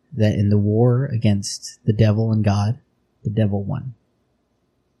suspected that in the war against the devil and God, the devil won.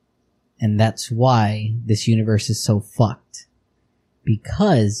 And that's why this universe is so fucked.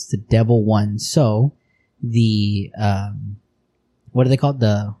 Because the devil won. So the, what are they called?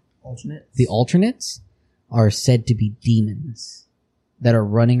 The alternates are said to be demons that are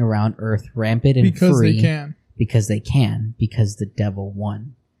running around Earth rampant and Because free. they can. Because the devil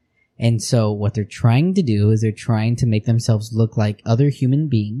won. And so what they're trying to do is they're trying to make themselves look like other human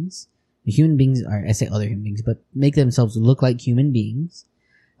beings. The human beings are, I say other human beings, but make themselves look like human beings,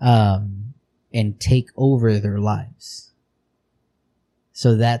 and take over their lives.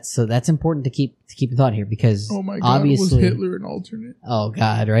 So that's important to keep in thought here, because Oh my God, obviously, was Hitler an alternate? oh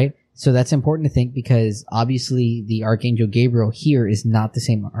God, right? So that's important to think, because obviously the Archangel Gabriel here is not the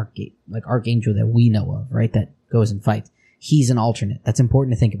same Archangel that we know of, right? That goes and fights. He's an alternate. That's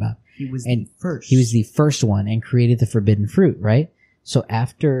important to think about. he was the first. He was the first one and created the forbidden fruit, right? So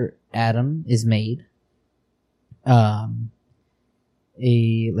after Adam is made, let's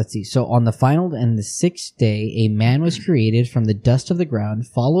see. So on the final and the 6th day, a man was created from the dust of the ground,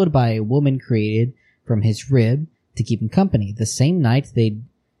 followed by a woman created from his rib to keep him company. The same night they'd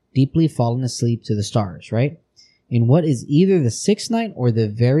deeply fallen asleep to the stars, right? In what is either the 6th night or the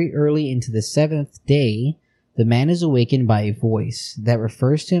very early into the 7th day, the man is awakened by a voice that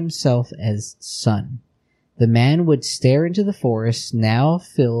refers to himself as son. The man would stare into the forest, now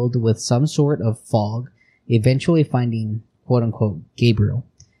filled with some sort of fog, eventually finding quote-unquote Gabriel,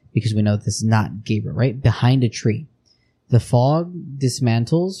 because we know this is not Gabriel, right? Behind a tree. The fog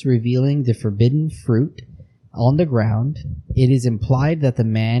dismantles, revealing the forbidden fruit on the ground. It is implied that the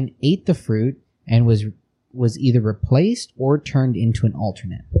man ate the fruit and was either replaced or turned into an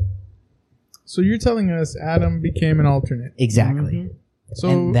alternate. So you're telling us Adam became an alternate. Exactly. Mhm. So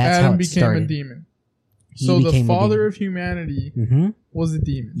And that's how Adam it became started. a demon. He So the became a father demon. of humanity Mm-hmm. was a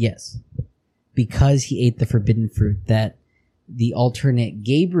demon. Yes. Because he ate the forbidden fruit that the alternate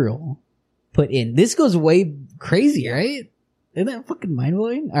Gabriel put in. This goes way crazy, right? Isn't that fucking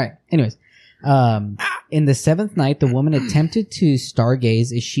mind-blowing? Alright, anyways. In the 7th night, the woman attempted to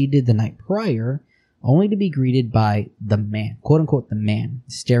stargaze as she did the night prior, only to be greeted by the man, quote-unquote the man,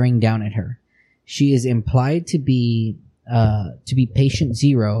 staring down at her. She is implied to be patient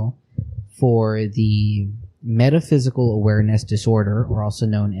 0 for the metaphysical awareness disorder, or also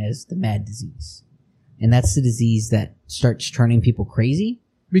known as the mad disease. And that's the disease that starts turning people crazy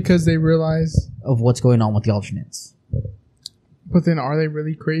Because they realize, of what's going on with the alternates. but then are they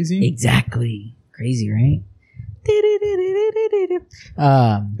really crazy? Exactly. Crazy, right?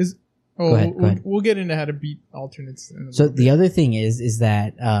 Is Go ahead. We'll get into how to beat alternates. So the other thing is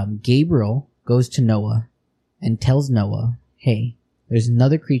that Gabriel goes to Noah and tells Noah, "Hey, there's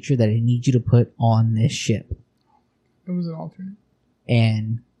another creature that I need you to put on this ship." It was an alternate.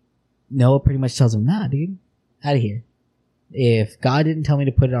 And Noah pretty much tells him, "Nah, dude, out of here. If God didn't tell me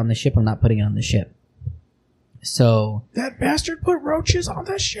to put it on the ship, I'm not putting it on the ship." So That bastard put roaches on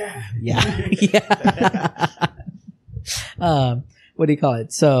the ship. yeah, yeah. What do you call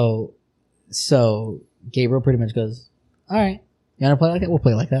it? So Gabriel pretty much goes, "All right, you want to play like that? We'll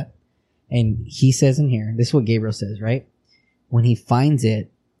play like that." And he says in here, this is what Gabriel says, right? When he finds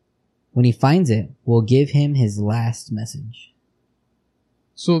it, we'll give him his last message.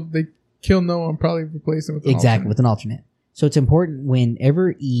 So they kill Noah and probably replace him with an alternate. With an alternate. So it's important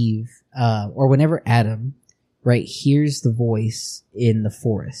whenever Eve, or whenever Adam, right, hears the voice in the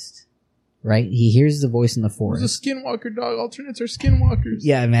forest, right? He hears the voice in the It was forest. a skinwalker dog. Alternates are skinwalkers.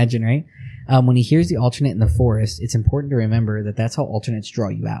 Yeah, imagine, right? When he hears the alternate in the forest, it's important to remember that that's how alternates draw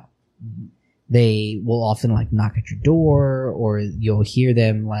you out. Mm-hmm. They will often like knock at your door, or you'll hear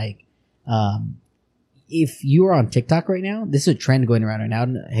them like, if you are on TikTok right now, this is a trend going around right now.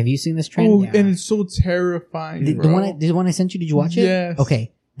 Have you seen this trend? Oh, Yeah. and it's so terrifying, The bro. one I sent you, did you watch it? Yes.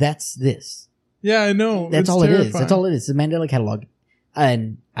 Okay, that's this. Yeah, I know. That's It's all it is. terrifying. That's all it is. The Mandela catalog.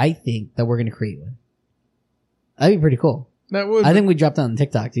 And I think that we're going to create one. That'd be pretty cool. That would. I think we dropped that on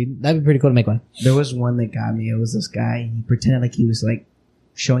TikTok, dude. That'd be pretty cool to make one. There was one that got me. It was this guy, and he pretended like he was like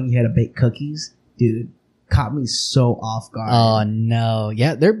showing you how to bake cookies. Dude, caught me so off guard. Oh no.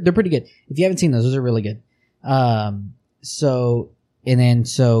 Yeah, they're pretty good. If you haven't seen those are really good. So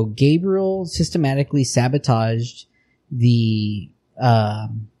Gabriel systematically sabotaged the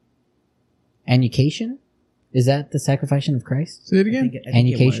Annucation? Is that the sacrifice of Christ? Say it again.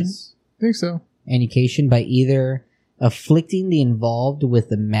 Annucation? I think so. Annucation by either afflicting the involved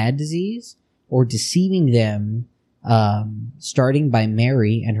with a mad disease or deceiving them, starting by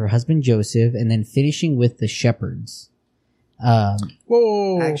Mary and her husband Joseph, and then finishing with the shepherds.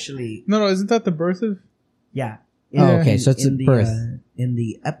 Whoa. Actually, No, isn't that the birth of? yeah. Oh, okay, so it's a birth. In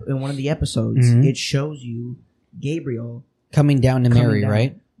one of the episodes, Mhm. it shows you Gabriel Coming down to coming Mary, down,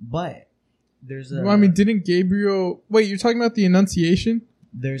 right? But there's a. Well, I mean, didn't Gabriel? Wait, you're talking about the Annunciation,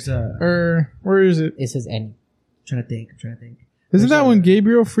 there's a. or where is it? It says and I'm trying to think. Isn't There's that a- when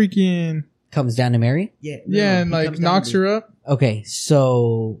Gabriel freaking? comes down to Mary. Yeah. Yeah, and he like comes down knocks to- her up. Okay,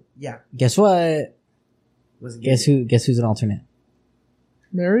 so Yeah. guess what? Was it Guess who's an alternate?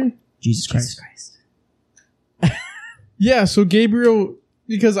 Mary. Jesus Christ. Yeah, so Gabriel,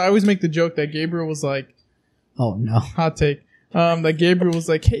 because I always make the joke that Gabriel was like, Oh no. hot take, that Gabriel was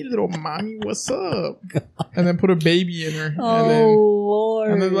like, "Hey, little mommy, what's up?" And then put a baby in her,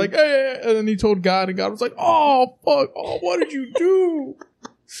 Lord. and then like, "Hey," and then he told God, and God was like, "Oh fuck, oh what did you do?"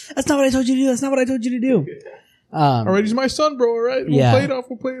 That's not what I told you to do. That's not what I told you to do. All right, he's my son, bro. All right, we'll Yeah. play it off.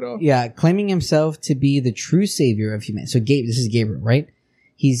 We'll play it off. Yeah, claiming himself to be the true savior of humanity. So this is Gabriel, right?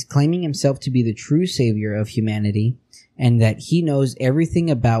 He's claiming himself to be the true savior of humanity, and that he knows everything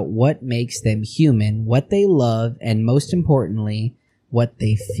about what makes them human, what they love, and most importantly, what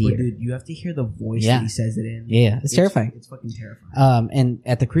they fear. But dude, you have to hear the voice Yeah. that he says it in. Yeah, it's terrifying. It's fucking terrifying. And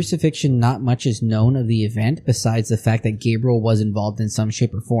at the crucifixion, not much is known of the event besides the fact that Gabriel was involved in some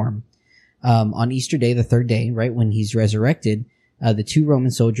shape or form. On Easter Day, the third day, right, when he's resurrected, the two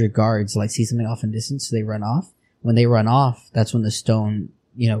Roman soldier guards like see something off in the distance, so they run off. When they run off, that's when the stone,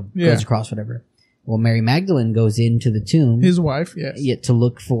 Yeah. goes across, whatever. Well, Mary Magdalene goes into the tomb His wife, yes. yet to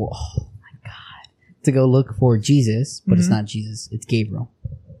look for, oh my God, to go look for Jesus, but it's Mhm. not Jesus, it's Gabriel.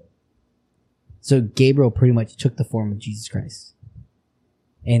 So Gabriel pretty much took the form of Jesus Christ.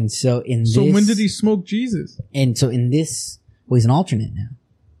 And so So when did he smoke Jesus? And so in this, well, he's an alternate now.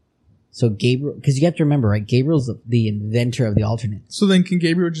 So Gabriel, because you have to remember, right? Gabriel's the inventor of the alternates. So then can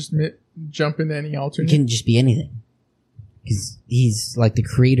Gabriel just jump into any It alternate? can just be anything. Because he's like the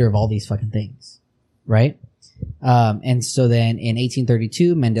creator of all these fucking things. Right? And so then in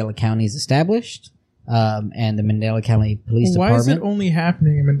 1832, Mandela County is established. And the Mandela County Police Why is it Department. only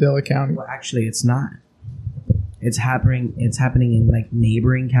happening in Mandela County? Well, actually, it's not. It's happening. It's happening in like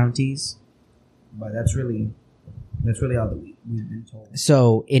neighboring counties, but that's really all that we've been told.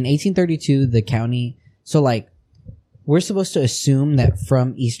 So in 1832, the county, so like, we're supposed to assume that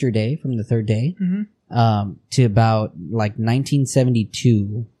from Easter Day, from the third day, Mhm. To about like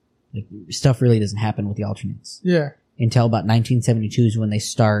 1972, like stuff really doesn't happen with the alternates Yeah. until about 1972 is when they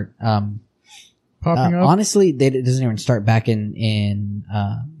start. Popping up. Honestly, it doesn't even start back in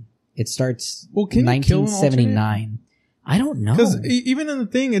it starts Well, can you kill an 1979. I don't know. Because even in the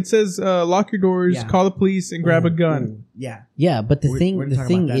thing, it says lock your doors, Yeah. call the police, and grab a gun. Ooh, yeah. Yeah, but the We're thing gonna talk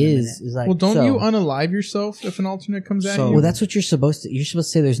is about that in a minute. like, Well, don't so- you unalive yourself if an alternate comes at So- you? Well, that's what you're supposed to. You're supposed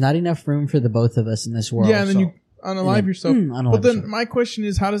to say there's not enough room for the both of us in this world. yeah, and then so- you unalive then, yourself. unalive But then yourself. my question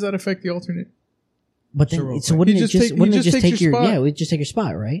is, how does that affect the alternate? But So then, real so quick. wouldn't He it just just take- wouldn't he it just just takes take your your spot. yeah? We'd just take your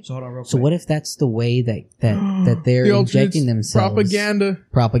spot, right? So hold on real quick. So what if that's the way that they're The alternate's injecting themselves? propaganda.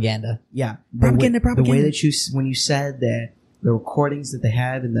 Yeah. Propaganda. The way that when you said that the recordings that they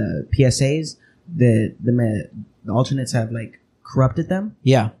had in the PSAs, the alternates have like corrupted them.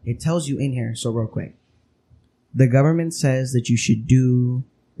 Yeah. It tells you in here. So real quick, the government says that you should do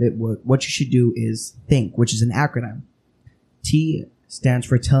that. What you should do is think, which is an acronym. T stands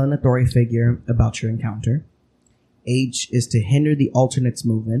for tell an authority figure about your encounter. H is to hinder the alternate's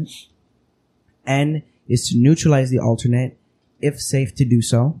movement. N is to neutralize the alternate if safe to do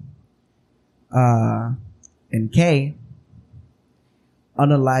so. And K,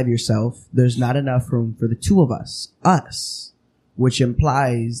 unalive yourself. There's not enough room for the two of us, which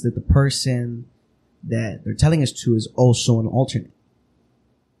implies that the person that they're telling us to is also an alternate.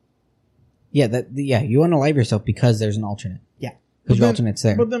 Yeah. You unalive yourself because there's an alternate. Yeah. Because But your then- alternate's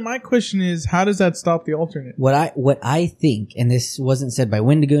there. But then my question is, how does that stop the alternate? What I think, and this wasn't said by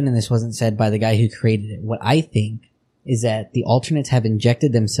Wendigoon, and this wasn't said by the guy who created it. What I think is that the alternates have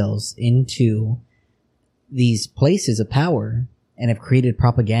injected themselves into these places of power and have created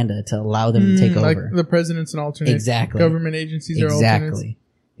propaganda to allow them to take like over. the president's an alternate. Exactly. Government agencies are alternates.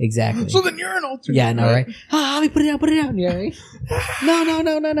 Exactly. So then you're an alternate. Yeah, I know, right? Ah, let me put it down. Yeah, right?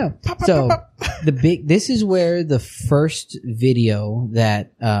 No. So this is where the first video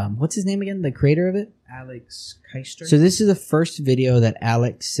that what's his name again? The creator of it? Alex Keister. So this is the first video that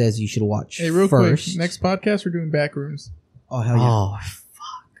Alex says you should watch. Hey, real first. quick. Next podcast, we're doing backrooms. oh hell yeah! Oh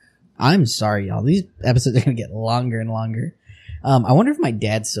fuck! I'm sorry, y'all. These episodes are gonna get longer and longer. I wonder if my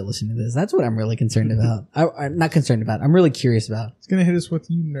dad's still listening to this. That's what I'm really concerned about. I'm not concerned about. I'm really curious about. It's gonna hit us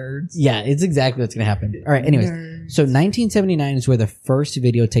with you nerds. Yeah, it's exactly what's gonna happen. All right. Anyways, so 1979 is where the first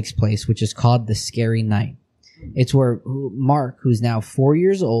video takes place, which is called "The Scary Night." It's where Mark, who's now 4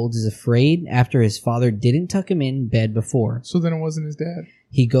 years old, is afraid after his father didn't tuck him in bed before. So then it wasn't his dad.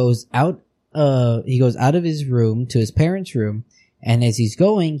 He goes out of his room to his parents' room, and as he's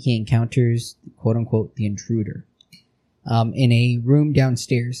going, he encounters quote unquote the intruder in a room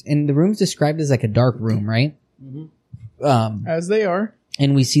downstairs. And the room's described as like a dark room, right? Mm-hmm. As they are.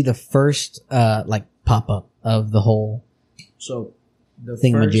 And we see the first like pop up of the whole So the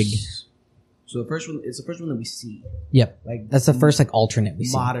thingamajig. So the first one, it's the first one that we see. Yep. Like That's the first like alternate we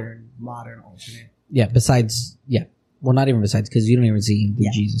see. modern alternate. Yeah, besides well, not even besides, because you don't even see the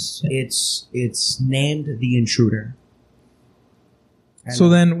Yeah. Jesus. It's named the intruder. And, So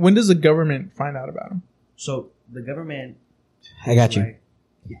then, when does the government find out about him? so the government. I got you. Right,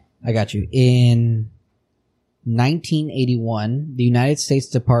 I got you. In 1981, the United States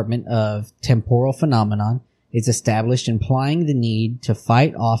Department of Temporal Phenomenon is established, implying the need to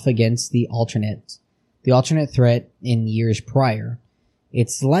fight off against the alternate threat in years prior.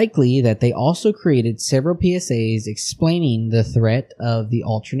 It's likely that they also created several PSAs explaining the threat of the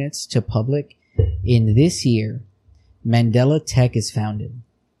alternates to public. In this year, Mandela Tech is founded.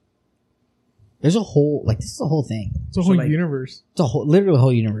 There's a whole, this is a whole thing. It's a whole like- universe. It's literally a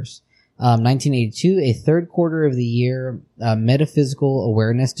whole universe. 1982, a third quarter of the year metaphysical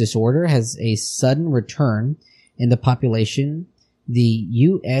awareness disorder has a sudden return in the population. The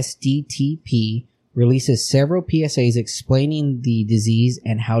USDTP releases several PSAs explaining the disease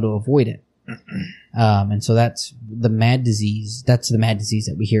and how to avoid it. And so that's the mad disease. That's the mad disease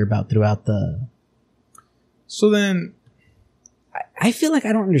that we hear about throughout the... So then, I feel like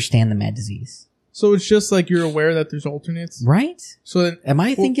I don't understand the mad disease. so it's just like you're aware that there's alternates. Right? So then, Am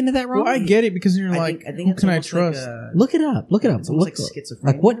I thinking of that wrong? well, I get it because you're I like, think who it's can I almost trust? Look it up. Look it up. It's almost Look, like schizophrenia.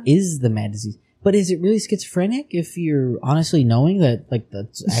 like, what is the mad disease? But is it really schizophrenic if you're honestly knowing that,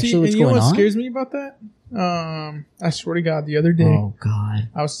 that's actually See, what's and you know going what on? scares me about that? I swear to God, the other day Oh, God.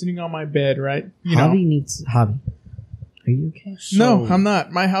 I was sitting on my bed, right? Hobby. Are you okay? No, I'm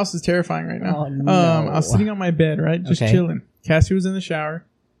not. My house is terrifying right now. Oh, no. I was sitting on my bed, right? Just Okay. chilling. Cassie was in the shower.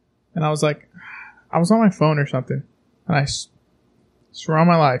 And I was like, I was on my phone or something. And I swear on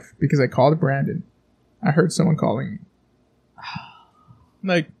my life, because I called Brandon, I heard someone calling me.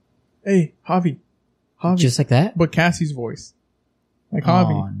 Like, hey, Javi. Just like that? But Cassie's voice. Like,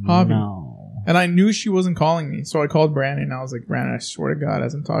 Javi. No. And I knew she wasn't calling me. So I called Brandon and I was like, Brandon, I swear to God,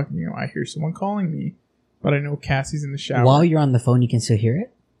 as I'm talking to you, I hear someone calling me. But I know Cassie's in the shower. While you're on the phone, you can still hear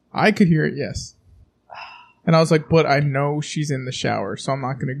it? I could hear it, yes. And I was like, but I know she's in the shower, so I'm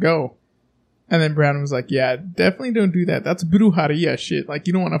not going to go. And then Brandon was like, yeah, definitely don't do that. That's brujeria shit. Like,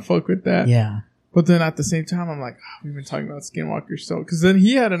 you don't want to fuck with that. Yeah. But then at the same time, I'm like, we've been talking about skinwalkers. So, because then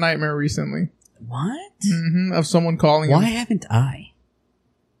he had a nightmare recently. What? Of someone calling Why him. haven't I?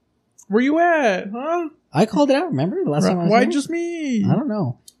 Where you at? Huh? I called it out. Remember the last time I was Why there? just me? I don't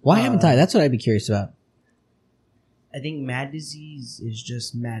know. Why haven't I? That's what I'd be curious about. I think mad disease is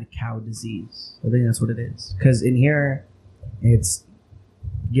just mad cow disease. I think that's what it is. Because in here, it's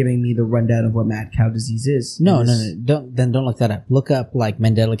giving me the rundown of what mad cow disease is. No. Don't look that up. Look up like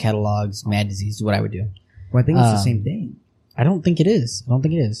Mandela catalogs, mad disease is what I would do. Well, I think it's the same thing. I don't think it is.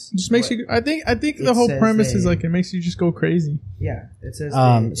 It just makes you. I think the whole premise is like it makes you just go crazy. Yeah, it says.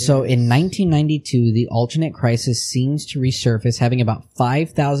 So in 1992, the alternate crisis seems to resurface, having about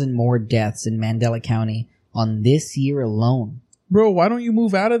 5,000 more deaths in Mandela County on this year alone. Bro, why don't you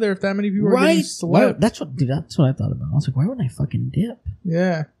move out of there if that many people are getting slept? That's what I thought about. I was like, why wouldn't I fucking dip?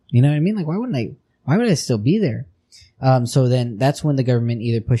 Yeah. You know what I mean? Like, why would I still be there? So then that's when the government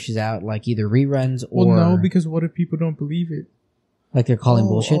either pushes out like either reruns or... Well, no, because what if people don't believe it? Like they're calling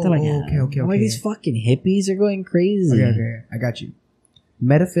bullshit. They're like, okay. Like these fucking hippies are going crazy. Okay. I got you.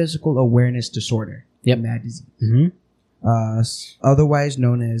 Metaphysical awareness disorder. Yep. MAD disease. Mm-hmm. Otherwise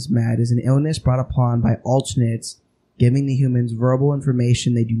known as MAD is an illness brought upon by alternates giving the humans verbal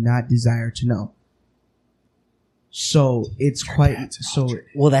information they do not desire to know. So it's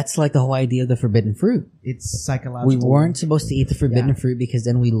well, that's like the whole idea of the forbidden fruit. It's psychological. We weren't supposed to eat the forbidden fruit because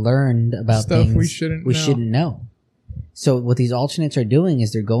then we learned about stuff things we shouldn't know. So what these alternates are doing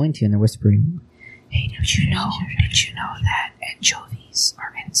is they're going to you and they're whispering, "Hey, did you know that anchovies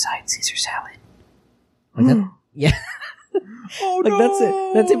are inside Caesar salad?" Like that, yeah. Oh like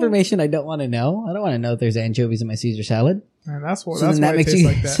no! that's information I don't want to know. I don't want to know if there's anchovies in my Caesar salad. Man, that's why that it makes tastes you.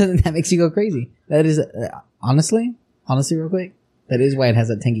 like that. So then that makes you go crazy. That is honestly, real quick. That is why it has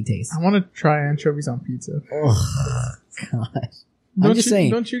that tangy taste. I want to try anchovies on pizza. Oh God!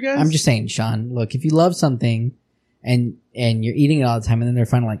 Don't you guys? I'm just saying, Sean. Look, if you love something, and you're eating it all the time, and then they're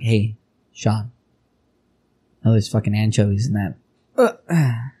finally like, "Hey, Sean, oh, there's fucking anchovies in that."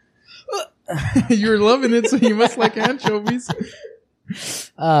 You're loving it, so you must like anchovies.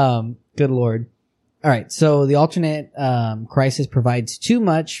 Good Lord. All right. So the alternate crisis provides too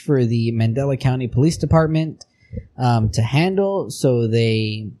much for the Mandela County Police Department to handle. So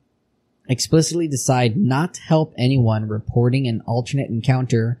they explicitly decide not to help anyone reporting an alternate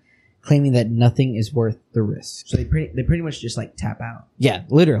encounter, claiming that nothing is worth the risk. So they pretty much just like tap out. Yeah,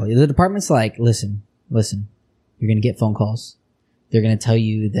 literally. The department's like, listen, you're going to get phone calls. They're going to tell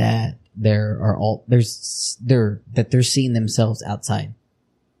you that they're seeing themselves outside.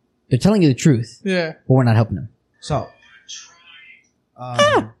 They're telling you the truth. Yeah. But we're not helping them. So,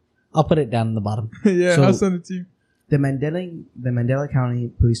 I'll put it down in the bottom. Yeah, So- I'll send it to you. the Mandela County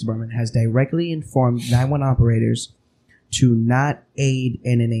Police Department has directly informed 911 operators to not aid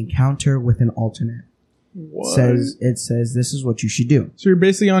in an encounter with an alternate. What? It says this is what you should do. So you're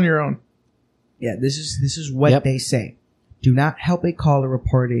basically on your own. Yeah, this is what Yep. they say. Do not help a caller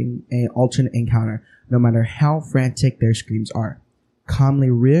reporting an alternate encounter, no matter how frantic their screams are. Calmly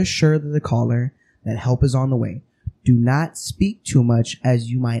reassure the caller that help is on the way. Do not speak too much, as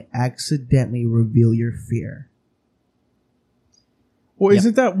you might accidentally reveal your fear. Well, Yep.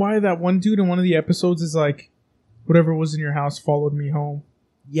 isn't that why that one dude in one of the episodes is like, whatever was in your house followed me home?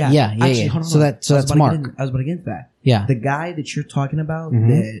 Yeah. Hold on, So hold on. that's I was about to Mark. get in- I was about to get into that. Yeah. The guy that you're talking about Mhm.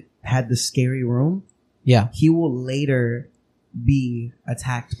 that had the scary room, Yeah. he will later be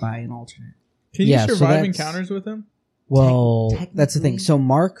attacked by an alternate. Can you Yeah, so survive that's- encounters with him? Well, that's the thing. technically- So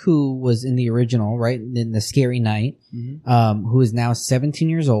Mark, who was in the original, right, in the Scary Night, who is now 17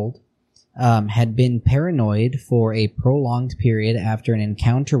 years old, had been paranoid for a prolonged period after an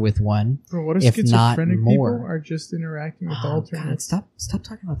encounter with one. Bro, what if If not schizophrenic more. people are just interacting with the Oh, alternates? God, stop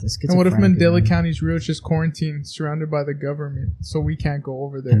talking about this. And what if schizophrenic Mandela people. County's real, it's just quarantined, surrounded by the government, so we can't go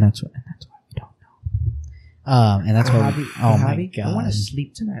over there? And that's why we don't know. And that's why. Oh my Javi, I want God. to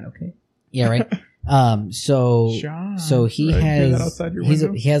sleep tonight. Okay. Yeah. Right. So Sean, he did I hear that has outside your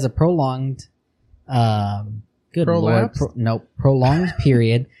window? he has a prolonged good Lord, Prolapse? prolonged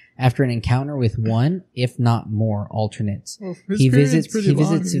period after an encounter with one, if not more, alternates. Well, his He period's visits pretty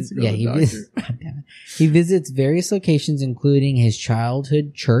long. He needs to go to the he doctor. visits God damn it. He visits various locations, including his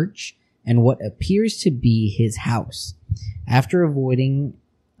childhood church and what appears to be his house. After avoiding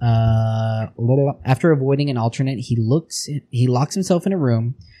an alternate, he locks himself in a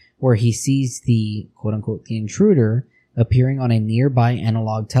room where he sees the quote unquote the intruder appearing on a nearby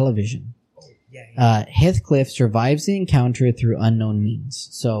analog television. Heathcliff survives the encounter through unknown means.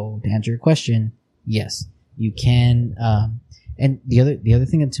 So to answer your question, yes, you can. And the other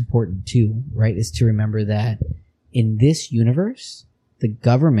thing that's important too, right, is to remember that in this universe, the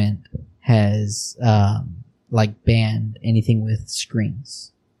government has like banned anything with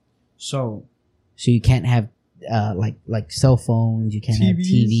screens. So you can't have like cell phones, you can't have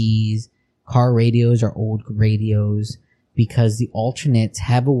TVs, car radios or old radios, because the alternates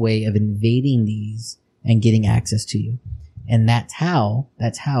have a way of invading these and getting access to you. And that's how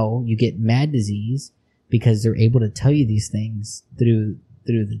you get mad disease, because they're able to tell you these things through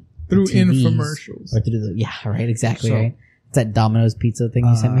infomercials. Or through right, exactly, So, right? It's that Domino's pizza thing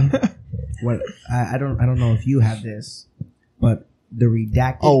you sent me. What I don't know if you have this, but the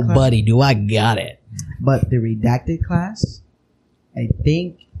redacted. Oh, class, buddy, do I got it? But the redacted class, I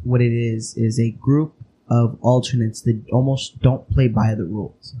think what it is a group of alternates that almost don't play by the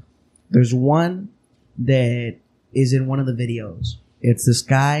rules. There's one that is in one of the videos. It's this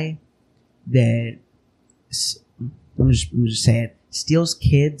guy that, I'm just saying, steals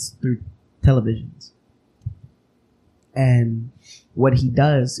kids through televisions. And what he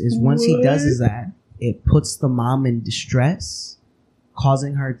does is, once he does that, it puts the mom in distress,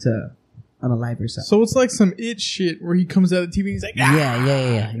 causing her to unalive herself. So it's like some it shit where he comes out of the TV and he's like,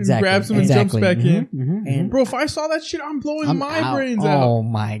 Yeah, exactly. and grabs him and jumps back in. And Bro, if I saw that shit, I'm blowing my out. brains out. Oh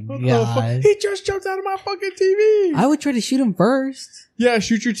my What the fuck? god! He just jumped out of my fucking TV. I would try to shoot him first. Yeah,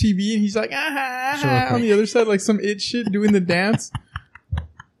 shoot your TV, and he's like, on the other side, like some it shit doing the dance.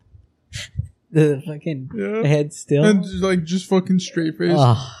 The fucking head still. And just fucking straight face.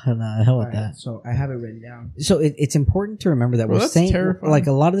 Oh, no, hell with Alright, that. so I have it written down. So it's important to remember that Well, we're that's saying, terrifying. like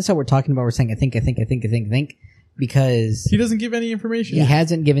a lot of this that we're talking about, we're saying, I think, because He doesn't give any information. he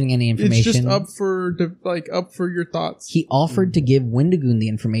hasn't given any information. It's just up for your thoughts. He offered to give Wendigoon the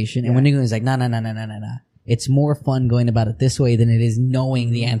information, and Wendigoon is like, no. It's more fun going about it this way than it is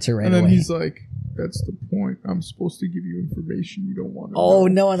knowing the answer right and then away. he's like, that's the point. I'm supposed to give you information you don't want to Oh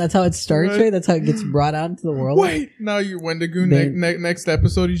know. no, and that's how it starts, right? That's how it gets brought out into the world. Wait, now you Wendigoon. Then- Next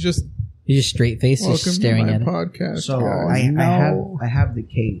episode, he's just straight face, just welcome staring to at my it. podcast. So guys. I have the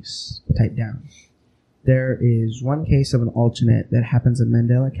case typed down. There is one case of an alternate that happens in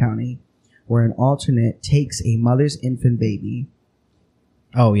Mandela County, where an alternate takes a mother's infant baby.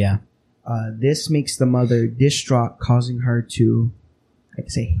 Oh yeah. This makes the mother distraught, causing her to, I can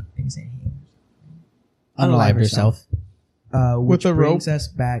say Unalive herself. which With a brings rope? us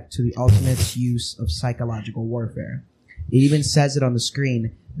back to the alternate's use of psychological warfare. It even says it on the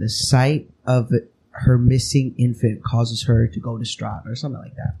screen. The sight of her missing infant causes her to go distraught, or something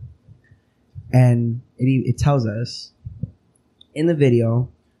like that. And it tells us in the video,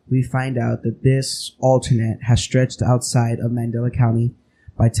 we find out that this alternate has stretched outside of Mandela County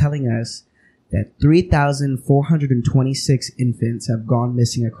by telling us that 3,426 infants have gone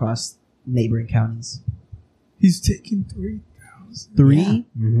missing across neighboring counties. He's taking 3,000.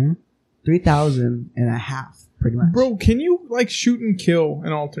 Mm-hmm. 3,000 and a half, pretty much. Bro, can you shoot and kill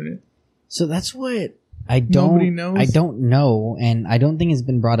an alternate? So that's what Nobody knows? I don't know, and I don't think it's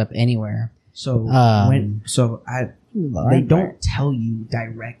been brought up anywhere. So they don't tell you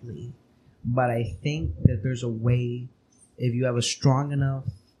directly, but I think that there's a way, if you have a strong enough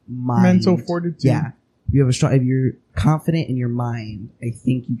mind, Mental fortitude. Yeah, if you're confident in your mind, I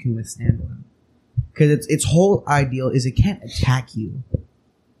think you can withstand one. Because its whole ideal is it can't attack you.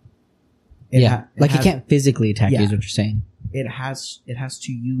 It can't physically attack you, Yeah. is what you're saying. It has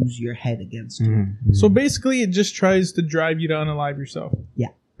to use your head against you. Mm-hmm. So basically, it just tries to drive you to unalive yourself.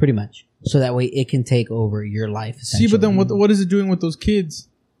 Pretty much. So that way it can take over your life, essentially. See, but then what is it doing with those kids?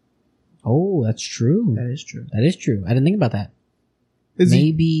 Oh, that's true. That is true. That is true. I didn't think about that.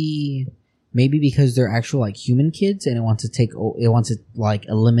 Maybe because they're actual human kids, and it wants to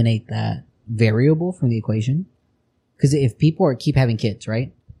eliminate that variable from the equation. Because if people keep having kids,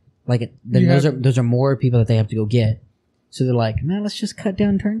 right? Then those are more people that they have to go get. So they're like, man, let's just cut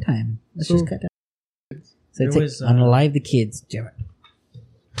down turn time. Let's just cut down. So it's unalive the kids. Damn it.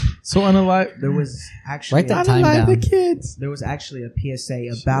 So unalive. There was actually Write that time Unalive down. the kids. There was actually a PSA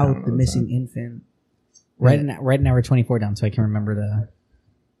about the missing infant. Write an hour 24 down so I can remember to.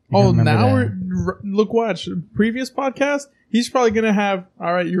 Watch previous podcast. He's probably gonna have.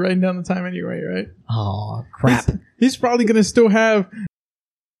 All right, you're writing down the time anyway, right? Oh crap! He's probably gonna still have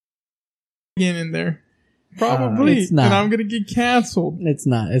in there. Probably, it's not. and I'm gonna get canceled. It's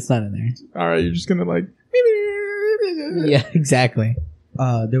not in there. All right, you're just gonna Yeah, exactly.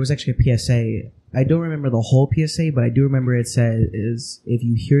 There was actually a PSA. I don't remember the whole PSA, but I do remember it says, if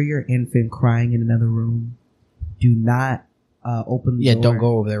you hear your infant crying in another room, do not open the door. Don't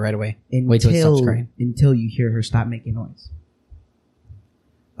go over there right away. Wait till it stops crying. Until you hear her stop making noise.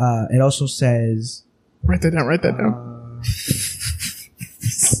 It also says... Write that down.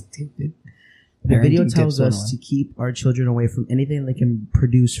 Stupid. The video Parenting tells tips us 101. to keep our children away from anything that can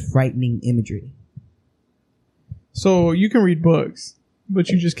produce frightening imagery. So you can read books, but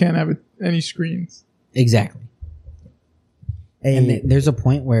you just can't have any screens. Exactly. And A- there's a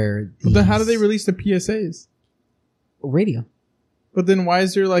point where But then how do they these- release the PSAs? radio? But then why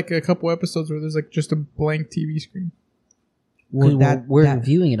is there like a couple episodes where there's like just a blank TV screen? Well, that- we're that-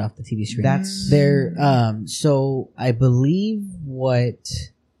 viewing it off the TV screen. that's There, so I believe what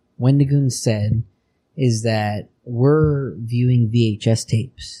Wendigoon said is that we're viewing VHS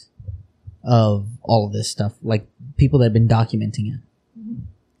tapes of all of this stuff, like people that have been documenting it.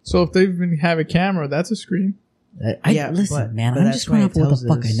 So if they even have a camera, that's a screen. Listen, man, I'm that's just why going it off what the tells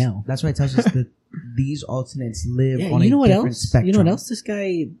fuck I us- know. That's why it tells us that these alternates live Yeah, on you know a what different else? spectrum. You know what else? This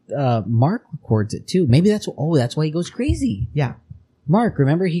guy, Mark, records it too. Maybe that's why he goes crazy. Yeah. Mark,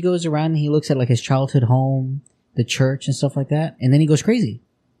 remember he goes around and he looks at like his childhood home, the church and stuff like that, and then he goes crazy.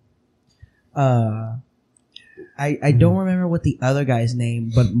 I don't remember what the other guy's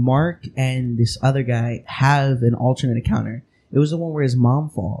name, but Mark and this other guy have an alternate encounter. It was the one where his mom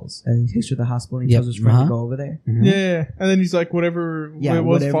falls and he takes her to the hospital and he Yep. tells his friend Uh-huh. to go over there. Mhm. Yeah, and then he's like, whatever it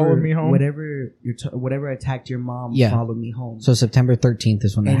was followed me home. Whatever attacked your mom Yeah. followed me home. So September 13th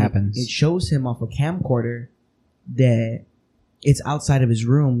is when that And happens. It shows him off a camcorder that it's outside of his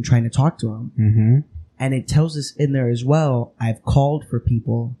room trying to talk to him. Mm-hmm. And it tells us in there as well, I've called for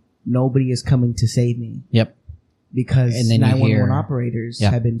people. Nobody is coming to save me. Yep. Because And then you 911 hear- operators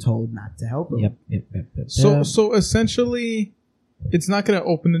Yeah. have been told not to help him. Yep. So essentially, it's not going to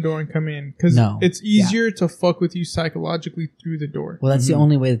open the door and come in because No. it's easier to fuck with you psychologically through the door Well, that's the Mhm.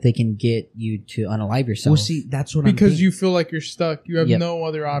 only way that they can get you to unalive yourself. Well, see, that's what I'm because thinking. you feel like you're stuck. You have Yep. no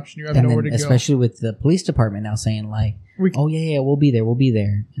other option. You have and nowhere then, to go. especially with the police department now saying like, We- "Oh yeah, we'll be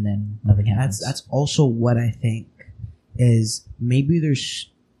there," and then nothing happens. That's also what I think is maybe there's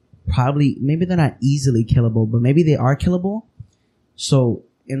maybe they're not easily killable, but maybe they are killable. So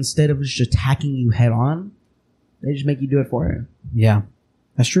instead of just attacking you head on, they just make you do it for it. Yeah,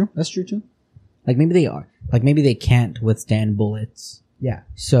 that's true. That's true too. Like maybe they are. Like maybe they can't withstand bullets. Yeah.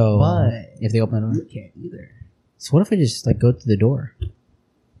 So But if they open the you door, can't either. so what if I just like go to the door?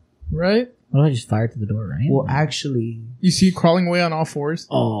 right? What if I just fire to the door? Right? Well, actually, You see it crawling away on all fours,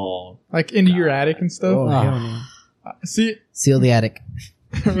 oh, like into your attic and oh, stuff. hell no. See seal the attic.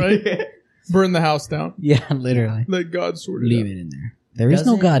 it, right? Burn the house down. Yeah, literally. Let God sort it Leave out. it in there. There is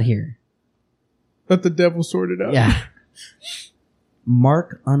no Doesn't- God here. Let the devil sort it out. Yeah.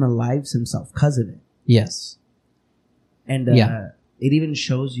 Mark unalives himself because of it. Yes. And Yeah. it even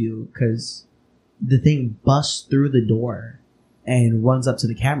shows you because the thing busts through the door and runs up to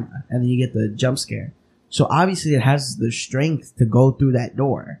the camera, and then you get the jump scare. So obviously, it has the strength to go through that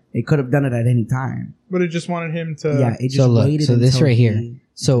door. It could have done it at any time. But it just wanted him to. Yeah, it just So look, waited. so this until right here. he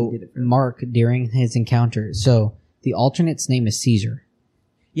So did it for him. Mark, during his encounter, so the alternate's name is Caesar.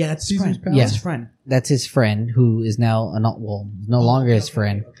 Yeah, that's his Caesar's friend. palace? That's his friend. That's his friend who is now no longer his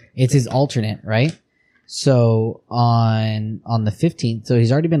friend. It's his alternate, right? So on the 15th, so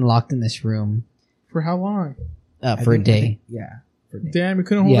he's already been locked in this room For how long? I for a think- day. Yeah, for a day. Damn, he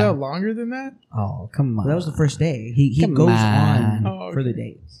couldn't hold Yeah. out longer than that? Oh, come on. Well, that was the first day. He Come goes on. on Oh, for the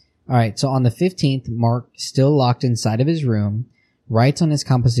okay. days. All right, so on the 15th, Mark, still locked inside of his room, writes on his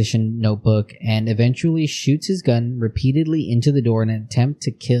composition notebook and eventually shoots his gun repeatedly into the door in an attempt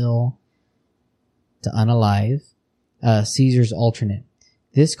to unalive Caesar's alternate.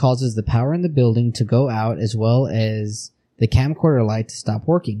 This causes the power in the building to go out as well as the camcorder light to stop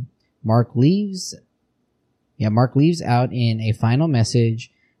working. Mark leaves out in a final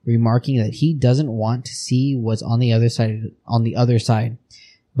message remarking that he doesn't want to see what's on the other side,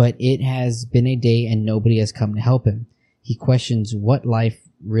 but it has been a day and nobody has come to help him. He questions what life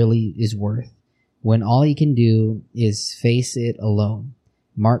really is worth when all he can do is face it alone.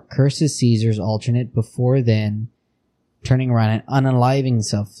 Mark curses Caesar's alternate before then turning around and unaliving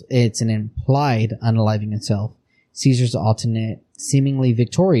himself. It's an implied unaliving himself. Caesar's alternate, seemingly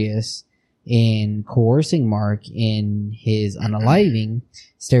victorious in coercing Mark in his unaliving,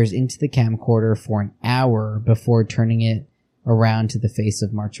 stares into the camcorder for an hour before turning it around to the face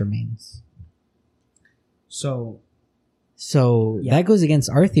of Mark's remains. So So that goes against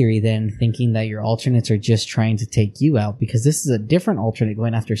our theory then, thinking that your alternates are just trying to take you out, because this is a different alternate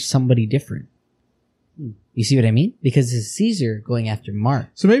going after somebody different. You see what I mean? Because it's Caesar going after Mark.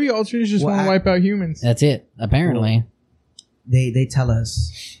 So maybe alternates just Well, want to wipe out humans. That's it, apparently. they tell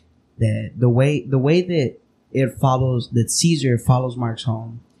us that the way that it follows, that Caesar follows Mark's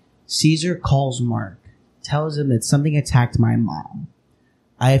home. Caesar calls Mark, tells him that something attacked my mom.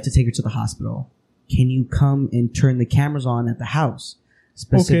 I have to take her to the hospital. can you come and turn the cameras on at the house?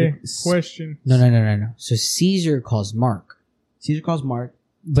 Okay, question. No. So Caesar calls Mark. Caesar calls Mark.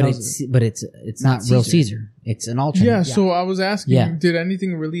 But it's not real Caesar. It's an alternate. Yeah, so I was asking, Yeah. did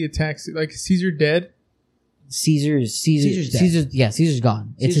anything really attack? Like, Caesar dead? Caesar's dead. Caesar's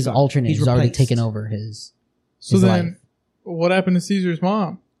gone. It's Caesar's his gone. alternate. He's He's already replaced. taken over his So then, life. what happened to Caesar's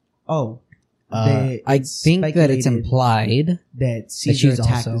mom? Oh, I it's think that it's speculated implied that Caesar she's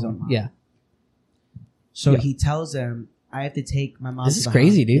attacked also his own mom. yeah. So Yeah. he tells them, "I have to take my mom." This to is the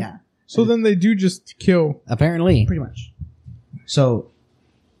crazy, hospital." dude. Yeah, So then they do just kill. Apparently, pretty much. So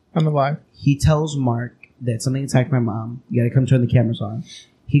I'm alive. he tells Mark that something attacked my mom. You got to come turn the cameras on.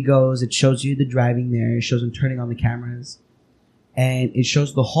 He goes. It shows you the driving there. It shows him turning on the cameras, and it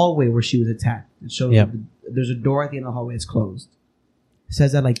shows the hallway where she was attacked. It shows Yep. there's a door at the end of the hallway. It's closed. It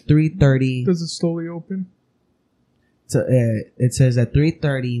says at like 3:30. Does it slowly open? So, it says at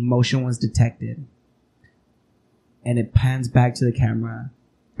 3:30 motion was detected, and it pans back to the camera.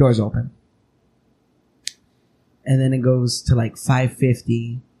 Doors open, and then it goes to like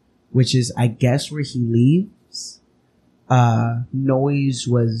 5:50, which is I guess where he leaves. Noise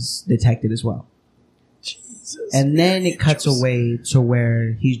was detected as well, Jesus. and then it cuts away to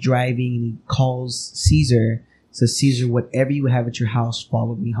where he's driving and he calls Caesar. Says, "Caesar, whatever you have at your house,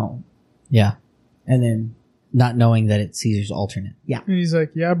 follow me home." yeah. And then, Not knowing that it's Caesar's alternate. And he's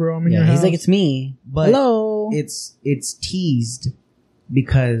like, yeah, bro, I'm in your Yeah, house. he's like, it's me. but Hello. it's teased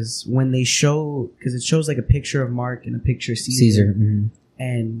because when they show, because it shows like a picture of Mark and a picture of Caesar. Mhm.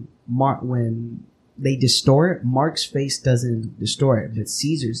 and Mark, when they distort, Mark's face doesn't distort, but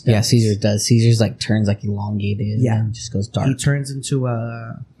Caesar's does. Yeah, Caesar does. Caesar's like turns like elongated. Yeah. And just goes dark. He turns into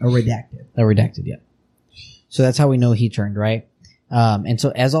a redacted. A redacted, yeah. So that's how we know he turned, right? And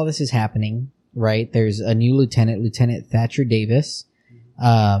so as all this is happening, right, there's a new Lieutenant Thatcher Davis.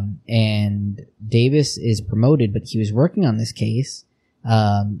 And Davis is promoted, but he was working on this case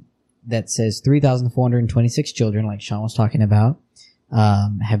that says 3,426 children, like Sean was talking about,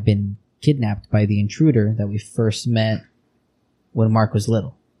 have been kidnapped by the intruder that we first met when Mark was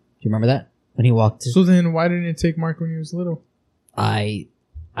little. Do you remember that? When he walked So then why didn't it take Mark when he was little? I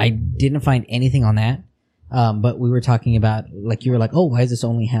didn't find anything on that. But we were talking about, like, you were like, oh, why is this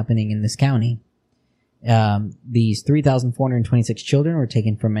only happening in this county? These 3,426 children were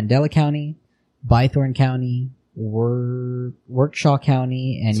taken from Mandela County, Bythorn County, Workshaw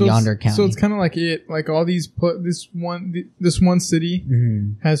County, and So Yonder it's, County. So it's kind of like all these this one city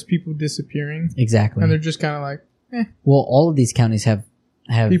Mhm. has people disappearing, Exactly. and they're just kind of like Well, all of these counties have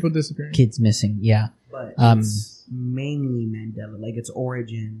people disappearing. kids missing. Yeah. But Um, it's mainly Mandela. Like its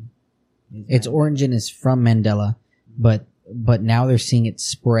origin. Its origin is from Mandela, but now they're seeing it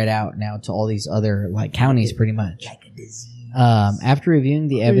spread out now to all these other like counties pretty much. like a disease. After reviewing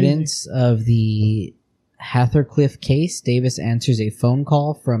the evidence of the Hathercliff case, Davis answers a phone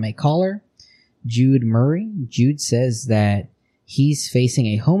call from a caller, Jude Murray. Jude says that he's facing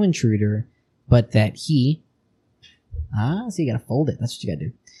a home intruder, but that he, so you gotta fold it. That's what you gotta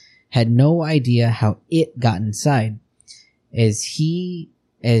do. Had no idea how it got inside, as he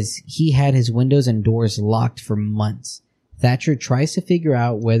had his windows and doors locked for months. Thatcher tries to figure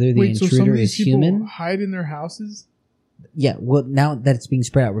out whether the Wait, so some intruder of these is people human. hide in their houses? Yeah, well, now that it's being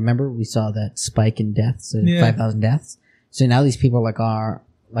spread out, remember we saw that spike in deaths, Yeah. 5,000 deaths. So now these people are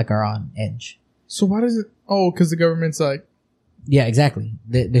on edge. So why does it? Oh, because the government's like, Yeah, exactly.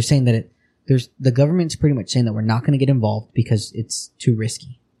 They're saying that the government's pretty much saying that we're not going to get involved because it's too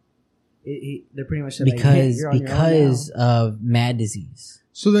risky. They're pretty much like, Because you're on your own because of mad disease.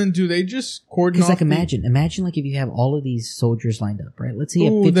 so then do they just cordon Because off? like imagine like if you have all of these soldiers lined up, right? Let's say you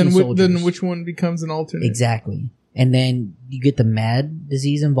have Ooh, 50 then soldiers. then which one becomes an alternate? Exactly. And then you get the mad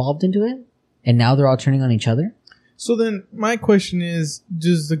disease involved into it, and now they're all turning on each other. So then my question is,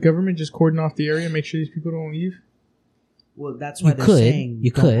 does the government just cordon off the area and make sure these people don't leave? Well, that's why You they're could, saying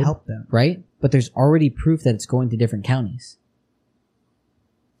you don't could. help them. Right? But there's already proof that it's going to different counties.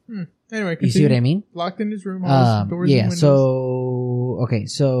 Anyway, You see what I mean? Locked in his room, all his doors and Yeah, windows.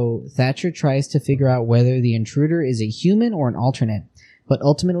 so Thatcher tries to figure out whether the intruder is a human or an alternate, but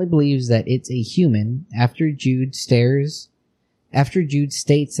ultimately believes that it's a human after Jude states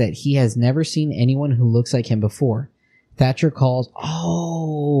that he has never seen anyone who looks like him before. Thatcher calls,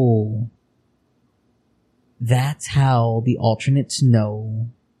 that's how the alternates know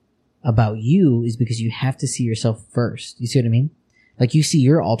about you, is because you have to see yourself first. You see what I mean? Like you see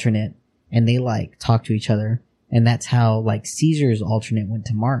your alternate and they like talk to each other, and that's how like Caesar's alternate went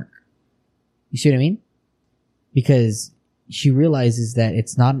to Mark. You see what I mean? Because she realizes that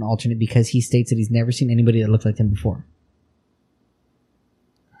it's not an alternate because he states that he's never seen anybody that looked like him before.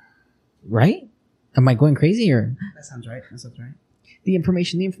 Right? Am I going crazy or? That sounds right. The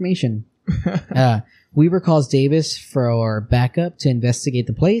information. Weaver calls Davis for backup to investigate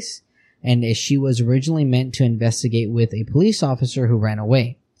the place, and as she was originally meant to investigate with a police officer who ran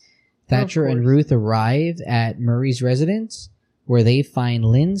away. Thatcher and Ruth arrive at Murray's residence, where they find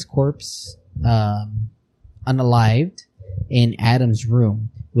Lynn's corpse unalived in Adam's room,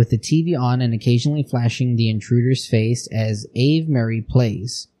 with the TV on and occasionally flashing the intruder's face as Ave Murray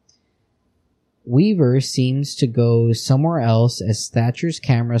plays. Weaver seems to go somewhere else as Thatcher's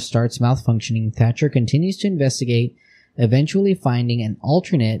camera starts malfunctioning. Thatcher continues to investigate, eventually finding an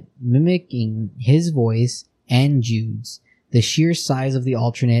alternate mimicking his voice and Jude's. The sheer size of the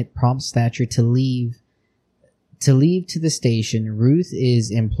alternate prompts Thatcher to leave to the station. Ruth is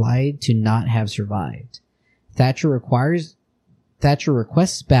implied to not have survived. Thatcher requests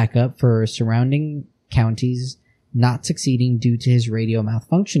backup for surrounding counties, not succeeding due to his radio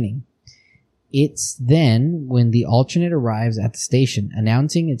malfunctioning. It's then when the alternate arrives at the station,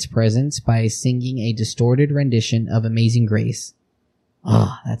 announcing its presence by singing a distorted rendition of Amazing Grace.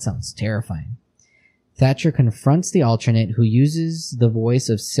 That sounds terrifying. Thatcher confronts the alternate, who uses the voice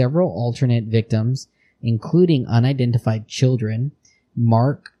of several alternate victims, including unidentified children,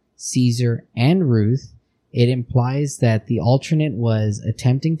 Mark, Caesar, and Ruth. It implies that the alternate was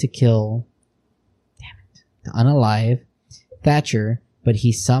attempting to kill the unalive Thatcher, but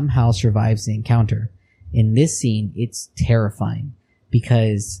he somehow survives the encounter. In this scene, it's terrifying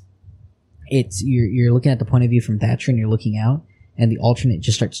because you're looking at the point of view from Thatcher and you're looking out, and the alternate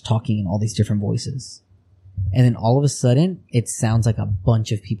just starts talking in all these different voices. And then all of a sudden, it sounds like a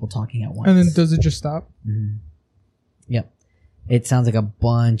bunch of people talking at once. And then does it just stop? Mm-hmm. Yep. It sounds like a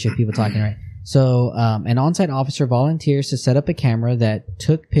bunch of people talking, right? So, an on-site officer volunteers to set up a camera that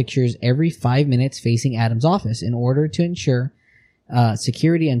took pictures every 5 minutes facing Adam's office in order to ensure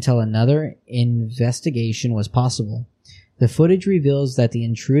security until another investigation was possible. The footage reveals that the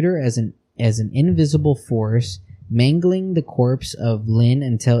intruder as an invisible force mangling the corpse of Lynn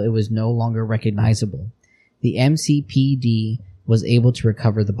until it was no longer recognizable. The MCPD was able to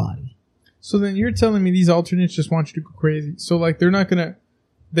recover the body. So then you're telling me these alternates just want you to go crazy. So like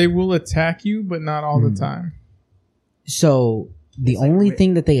they will attack you, but not all the time. So the only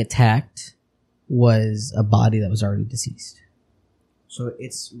thing that they attacked was a body that was already deceased. So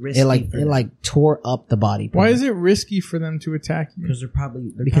it's risky. It tore up the body. Why is it risky for them to attack you? Because they're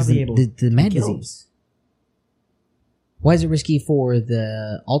probably able the man to kill disease. Why is it risky for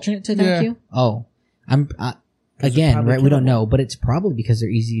the alternate to attack you? Oh, again, right? We don't know, but it's probably because they're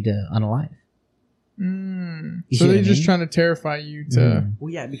easy to unalive. So they're just trying to terrify you to.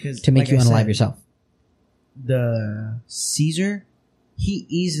 Well, yeah, because to make you unalive yourself. The Caesar, he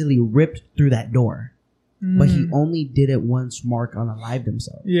easily ripped through that door, but he only did it once Mark unalived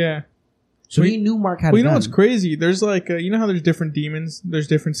himself. Yeah. So he knew Mark had a gun. You know what's crazy? There's you know how there's different demons? There's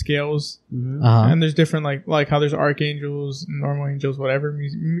different scales. And there's different, like how there's archangels, normal angels, whatever,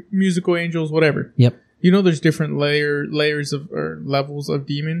 musical angels, whatever. Yep. You know there's different layers of, or levels of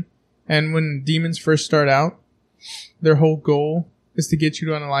demon. And when demons first start out, their whole goal is to get you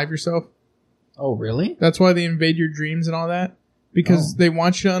to unalive yourself. Oh, really? That's why they invade your dreams and all that. Because they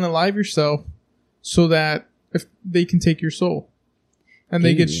want you to unalive yourself so that if they can take your soul. And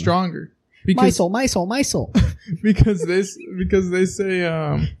they get stronger. Because, my soul. because they say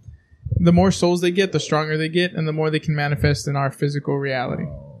the more souls they get, the stronger they get, and the more they can manifest in our physical reality.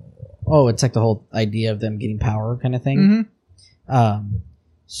 Oh, it's like the whole idea of them getting power kind of thing.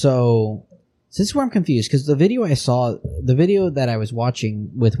 So this is where I'm confused, because the video that I was watching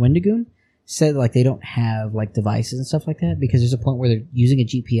with Wendigoon said like they don't have like devices and stuff like that, because there's a point where they're using a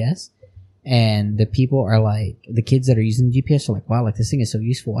GPS. And the people are like, the kids that are using the GPS are like, wow, like this thing is so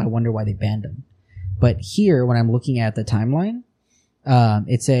useful. I wonder why they banned them. But here, when I'm looking at the timeline,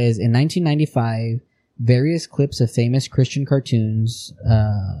 it says in 1995, various clips of famous Christian cartoon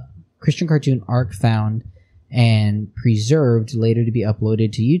arc found and preserved, later to be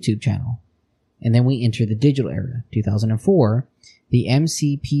uploaded to YouTube channel. And then we enter the digital era, 2004. The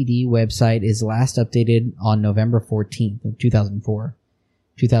MCPD website is last updated on November 14th of 2004.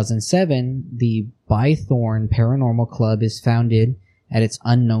 2007, the Bythorn Paranormal Club is founded at its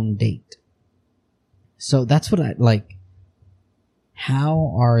unknown date. So that's what I like.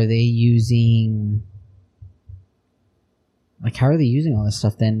 How are they using all this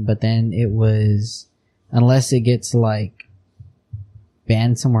stuff then? But then it was, unless it gets like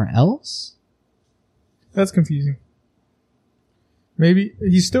banned somewhere else? That's confusing. Maybe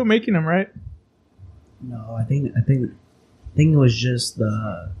he's still making them, right? No, I think it was just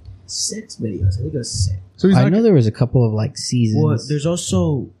the 6 videos. I think it was 6. So I know there was a couple of like seasons. Well, there's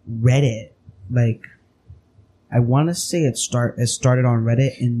also Reddit like, I want to say it started on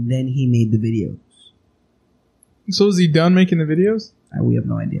Reddit, and then he made the videos. So is he done making the videos? We have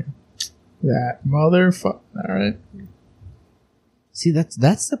no idea. That motherfucker. All right. See,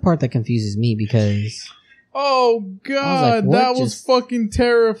 that's the part that confuses me because Oh God, what? that was Just fucking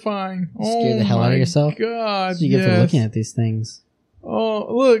terrifying. scare the hell out of yourself. God, so you get for looking at these things.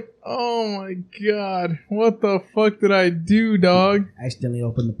 Oh look! Oh my God! What the fuck did I do, dog? I accidentally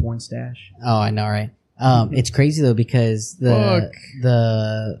opened the porn stash. Oh, I know, right? It's crazy though because the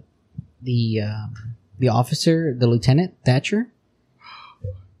officer, the lieutenant Thatcher.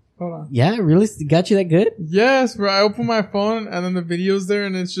 Hold on. Yeah, really got you that good? Yes, bro. I opened my phone and then the video's there,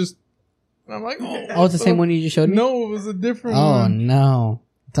 and it's just. I'm like, oh, it's the same one you just showed me. No, it was a different one. one. Oh no!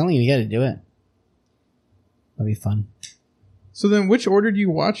 I'm telling you, you got to do it. That'll be fun. So then, which order do you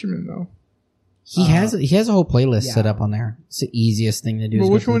watch him in, though? He has a whole playlist set up on there. It's the easiest thing to do. But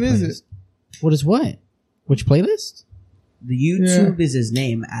which one is it? What is what? Which playlist? The YouTube is his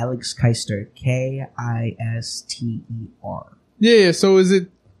name, Alex Keister, Kister. Yeah. So is it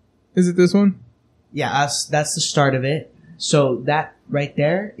this one? Yeah, that's the start of it. So that right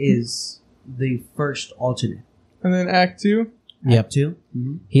there is the first alternate. And then Act 2? Yep. Act 2?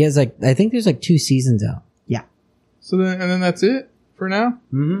 Mm-hmm. He has I think there's 2 seasons out. Yeah. So then that's it for now?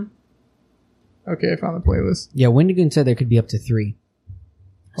 Mm-hmm. Okay, I found the playlist. Yeah, Wendigoon said there could be up to 3.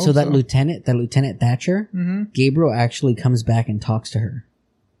 So that Lieutenant Thatcher, Gabriel actually comes back and talks to her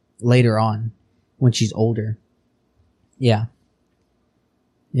later on when she's older. Yeah.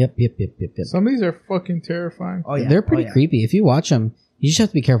 Yep. Some of these are fucking terrifying. Oh yeah, they're pretty creepy. If you watch them, you just have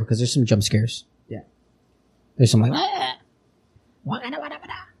to be careful because there's some jump scares. Yeah, there's some like.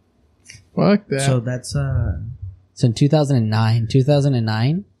 Fuck that. So that's So in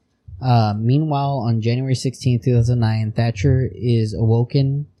 2009. Meanwhile, on January 16th, 2009, Thatcher is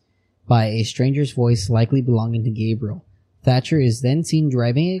awoken by a stranger's voice, likely belonging to Gabriel. Thatcher is then seen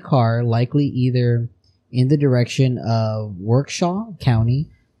driving a car, likely either in the direction of Workshaw County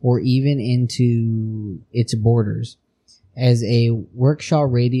or even into its borders. As a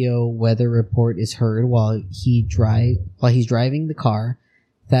Workshaw radio weather report is heard while he's driving the car,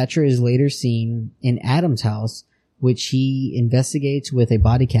 Thatcher is later seen in Adam's house, which he investigates with a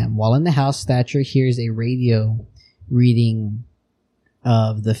body cam. While in the house, Thatcher hears a radio reading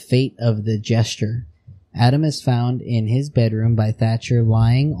of the fate of the jester. Adam is found in his bedroom by Thatcher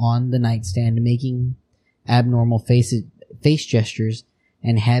lying on the nightstand making abnormal face gestures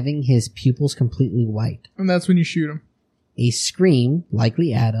and having his pupils completely white. And that's when you shoot him. A scream,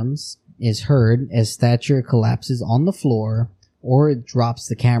 likely Adam's, is heard as Thatcher collapses on the floor or drops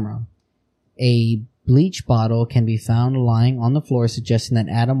the camera. A bleach bottle can be found lying on the floor, suggesting that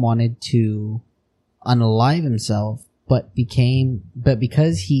Adam wanted to unalive himself, but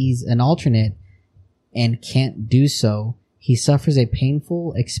because he's an alternate and can't do so, he suffers a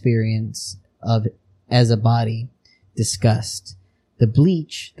painful experience as a body. Disgust. The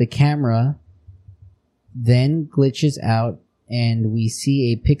bleach, the camera, then glitches out, and we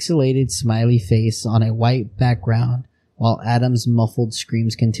see a pixelated smiley face on a white background, while Adam's muffled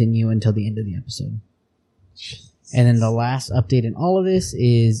screams continue until the end of the episode. And then the last update in all of this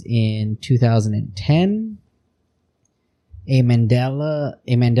is in 2010. A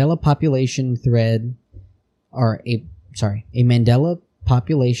Mandela population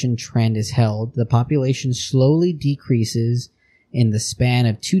trend is held. The population slowly decreases in the span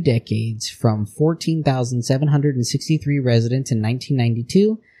of 2 decades from 14,763 residents in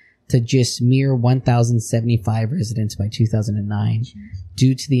 1992 to just mere 1,075 residents by 2009,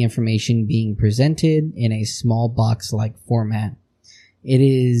 due to the information being presented in a small box-like format. It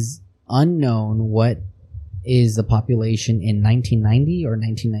is unknown what is the population in 1990 or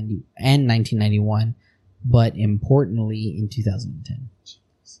 1990 and 1991, but importantly in 2010.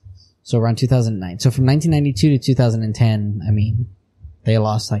 So around 2009. So from 1992 to 2010, I mean, they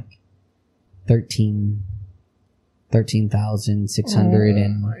lost like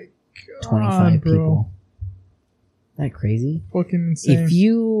 13,625 people. Isn't that crazy? Fucking insane.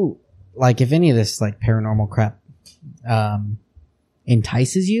 If any of this like paranormal crap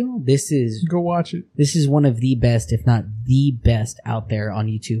entices you, go watch it. This is one of the best, if not the best, out there on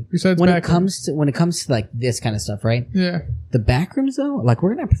YouTube. Besides when it comes to like this kind of stuff, right? Yeah. The Backrooms though, like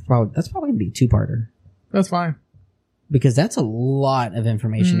that's probably gonna be a 2-parter. That's fine. Because that's a lot of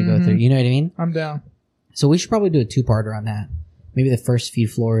information to go through. You know what I mean? I'm down. So we should probably do a 2-parter on that. Maybe the first few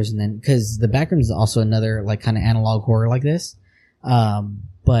floors, and then because the Backrooms is also another like kind of analog horror like this.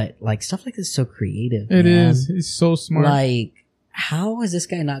 But like stuff like this is so creative. It is. It's so smart. Like, how has this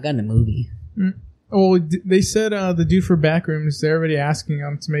guy not gotten a movie? Well, they said the dude for Backrooms, they're already asking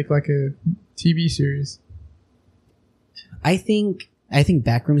him to make like a TV series. I think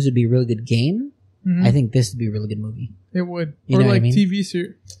Backrooms would be a really good game. Mhm. I think this would be a really good movie. It would. You Or know what I like mean? TV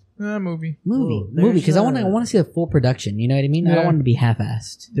series. Movie. Movie, there's because I want to see a full production. You know what I mean? I Yeah. don't want it to be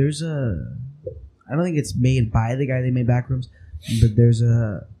half-assed. There's I don't think it's made by the guy that made Backrooms, but there's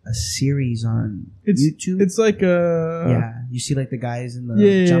a series on YouTube. It's like yeah, you see like the guys in the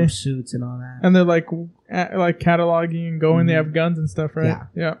Yeah. jumpsuits and all that. and they're like cataloging and going. They have guns and stuff, right?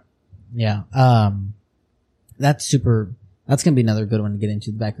 Yeah. Yeah. That's super. That's gonna be another good one to get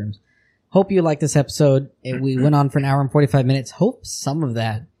into, the Backrooms. Hope you like this episode. We went on for an hour and 45 minutes. Hope some of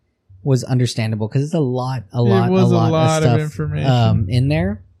that was understandable because it's a lot It was a lot of stuff of information. in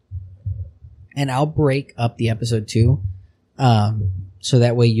there. And I'll break up the episode too, so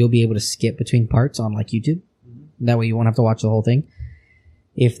that way you'll be able to skip between parts on like YouTube. That way you won't have to watch the whole thing.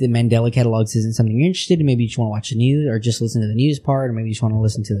 If the Mandela catalogs isn't something you're interested in, maybe you just want to watch the news or just listen to the news part, or maybe you just want to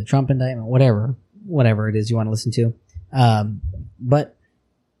listen to the Trump indictment, whatever it is you want to listen to. But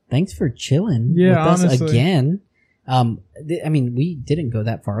thanks for chilling with us honestly. again. I mean, we didn't go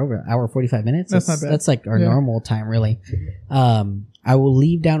that far over, hour 45 minutes. That's not bad. That's like our Yeah. normal time, really. I will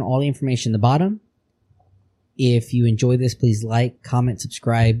leave down all the information in the bottom. If you enjoy this, please like, comment,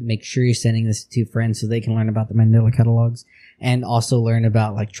 subscribe. Make sure you're sending this to friends so they can learn about the Mandela catalogs and also learn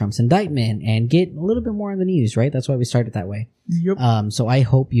about like Trump's indictment and get a little bit more on the news, right? That's why we started that way. Yep. So I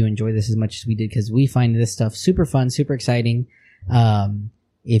hope you enjoy this as much as we did because we find this stuff super fun, super exciting.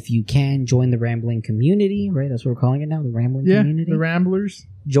 If you can join the Rambling community, right? That's what we're calling it now, the Rambling community. The Ramblers.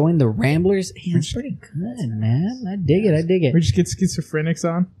 Join the Ramblers. Hey, that's pretty good, man. I dig it. We just get schizophrenics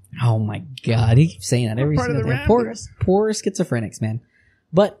on. Oh my god, he keeps saying that every We're part of single the time. Poor Ramblers. schizophrenics, man.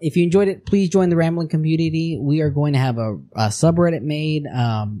 But if you enjoyed it, please join the Rambling community. We are going to have a subreddit made.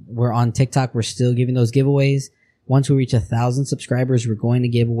 We're on TikTok. We're still giving those giveaways. Once we reach 1,000 subscribers, we're going to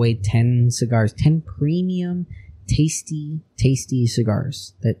give away 10 cigars, 10 premium, tasty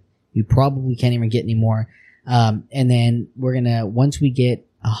cigars that you probably can't even get anymore. And then we're gonna, once we get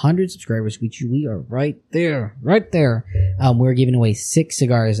 100 subscribers, which we are right there. We're giving away 6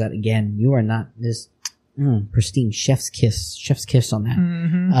 cigars that, again, you are not this pristine chef's kiss on that.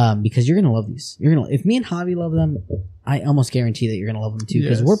 Mm-hmm. Because you're gonna love these. If me and Javi love them, I almost guarantee that you're gonna love them too,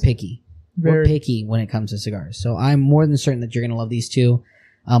 because Yes. we're picky. We're Very. picky when it comes to cigars. So I'm more than certain that you're gonna love these too.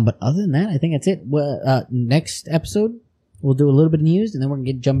 But other than that, I think that's it. Well, next episode, we'll do a little bit of news, and then we're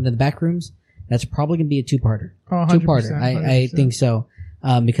gonna jump into the back rooms. That's probably gonna be a two-parter. Oh, 100%, Two-parter. I 100%. think so.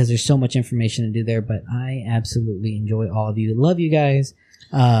 Because there's so much information to do there, but I absolutely enjoy all of you. Love you guys.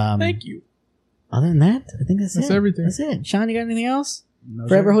 Thank you. Other than that, I think that's it. That's everything. That's it. Sean, you got anything else? No,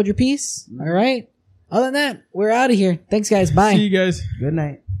 Forever sir. hold your peace. All right. Other than that, we're out of here. Thanks, guys. Bye. See you guys. Good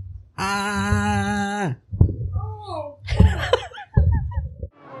night. Ah. Oh.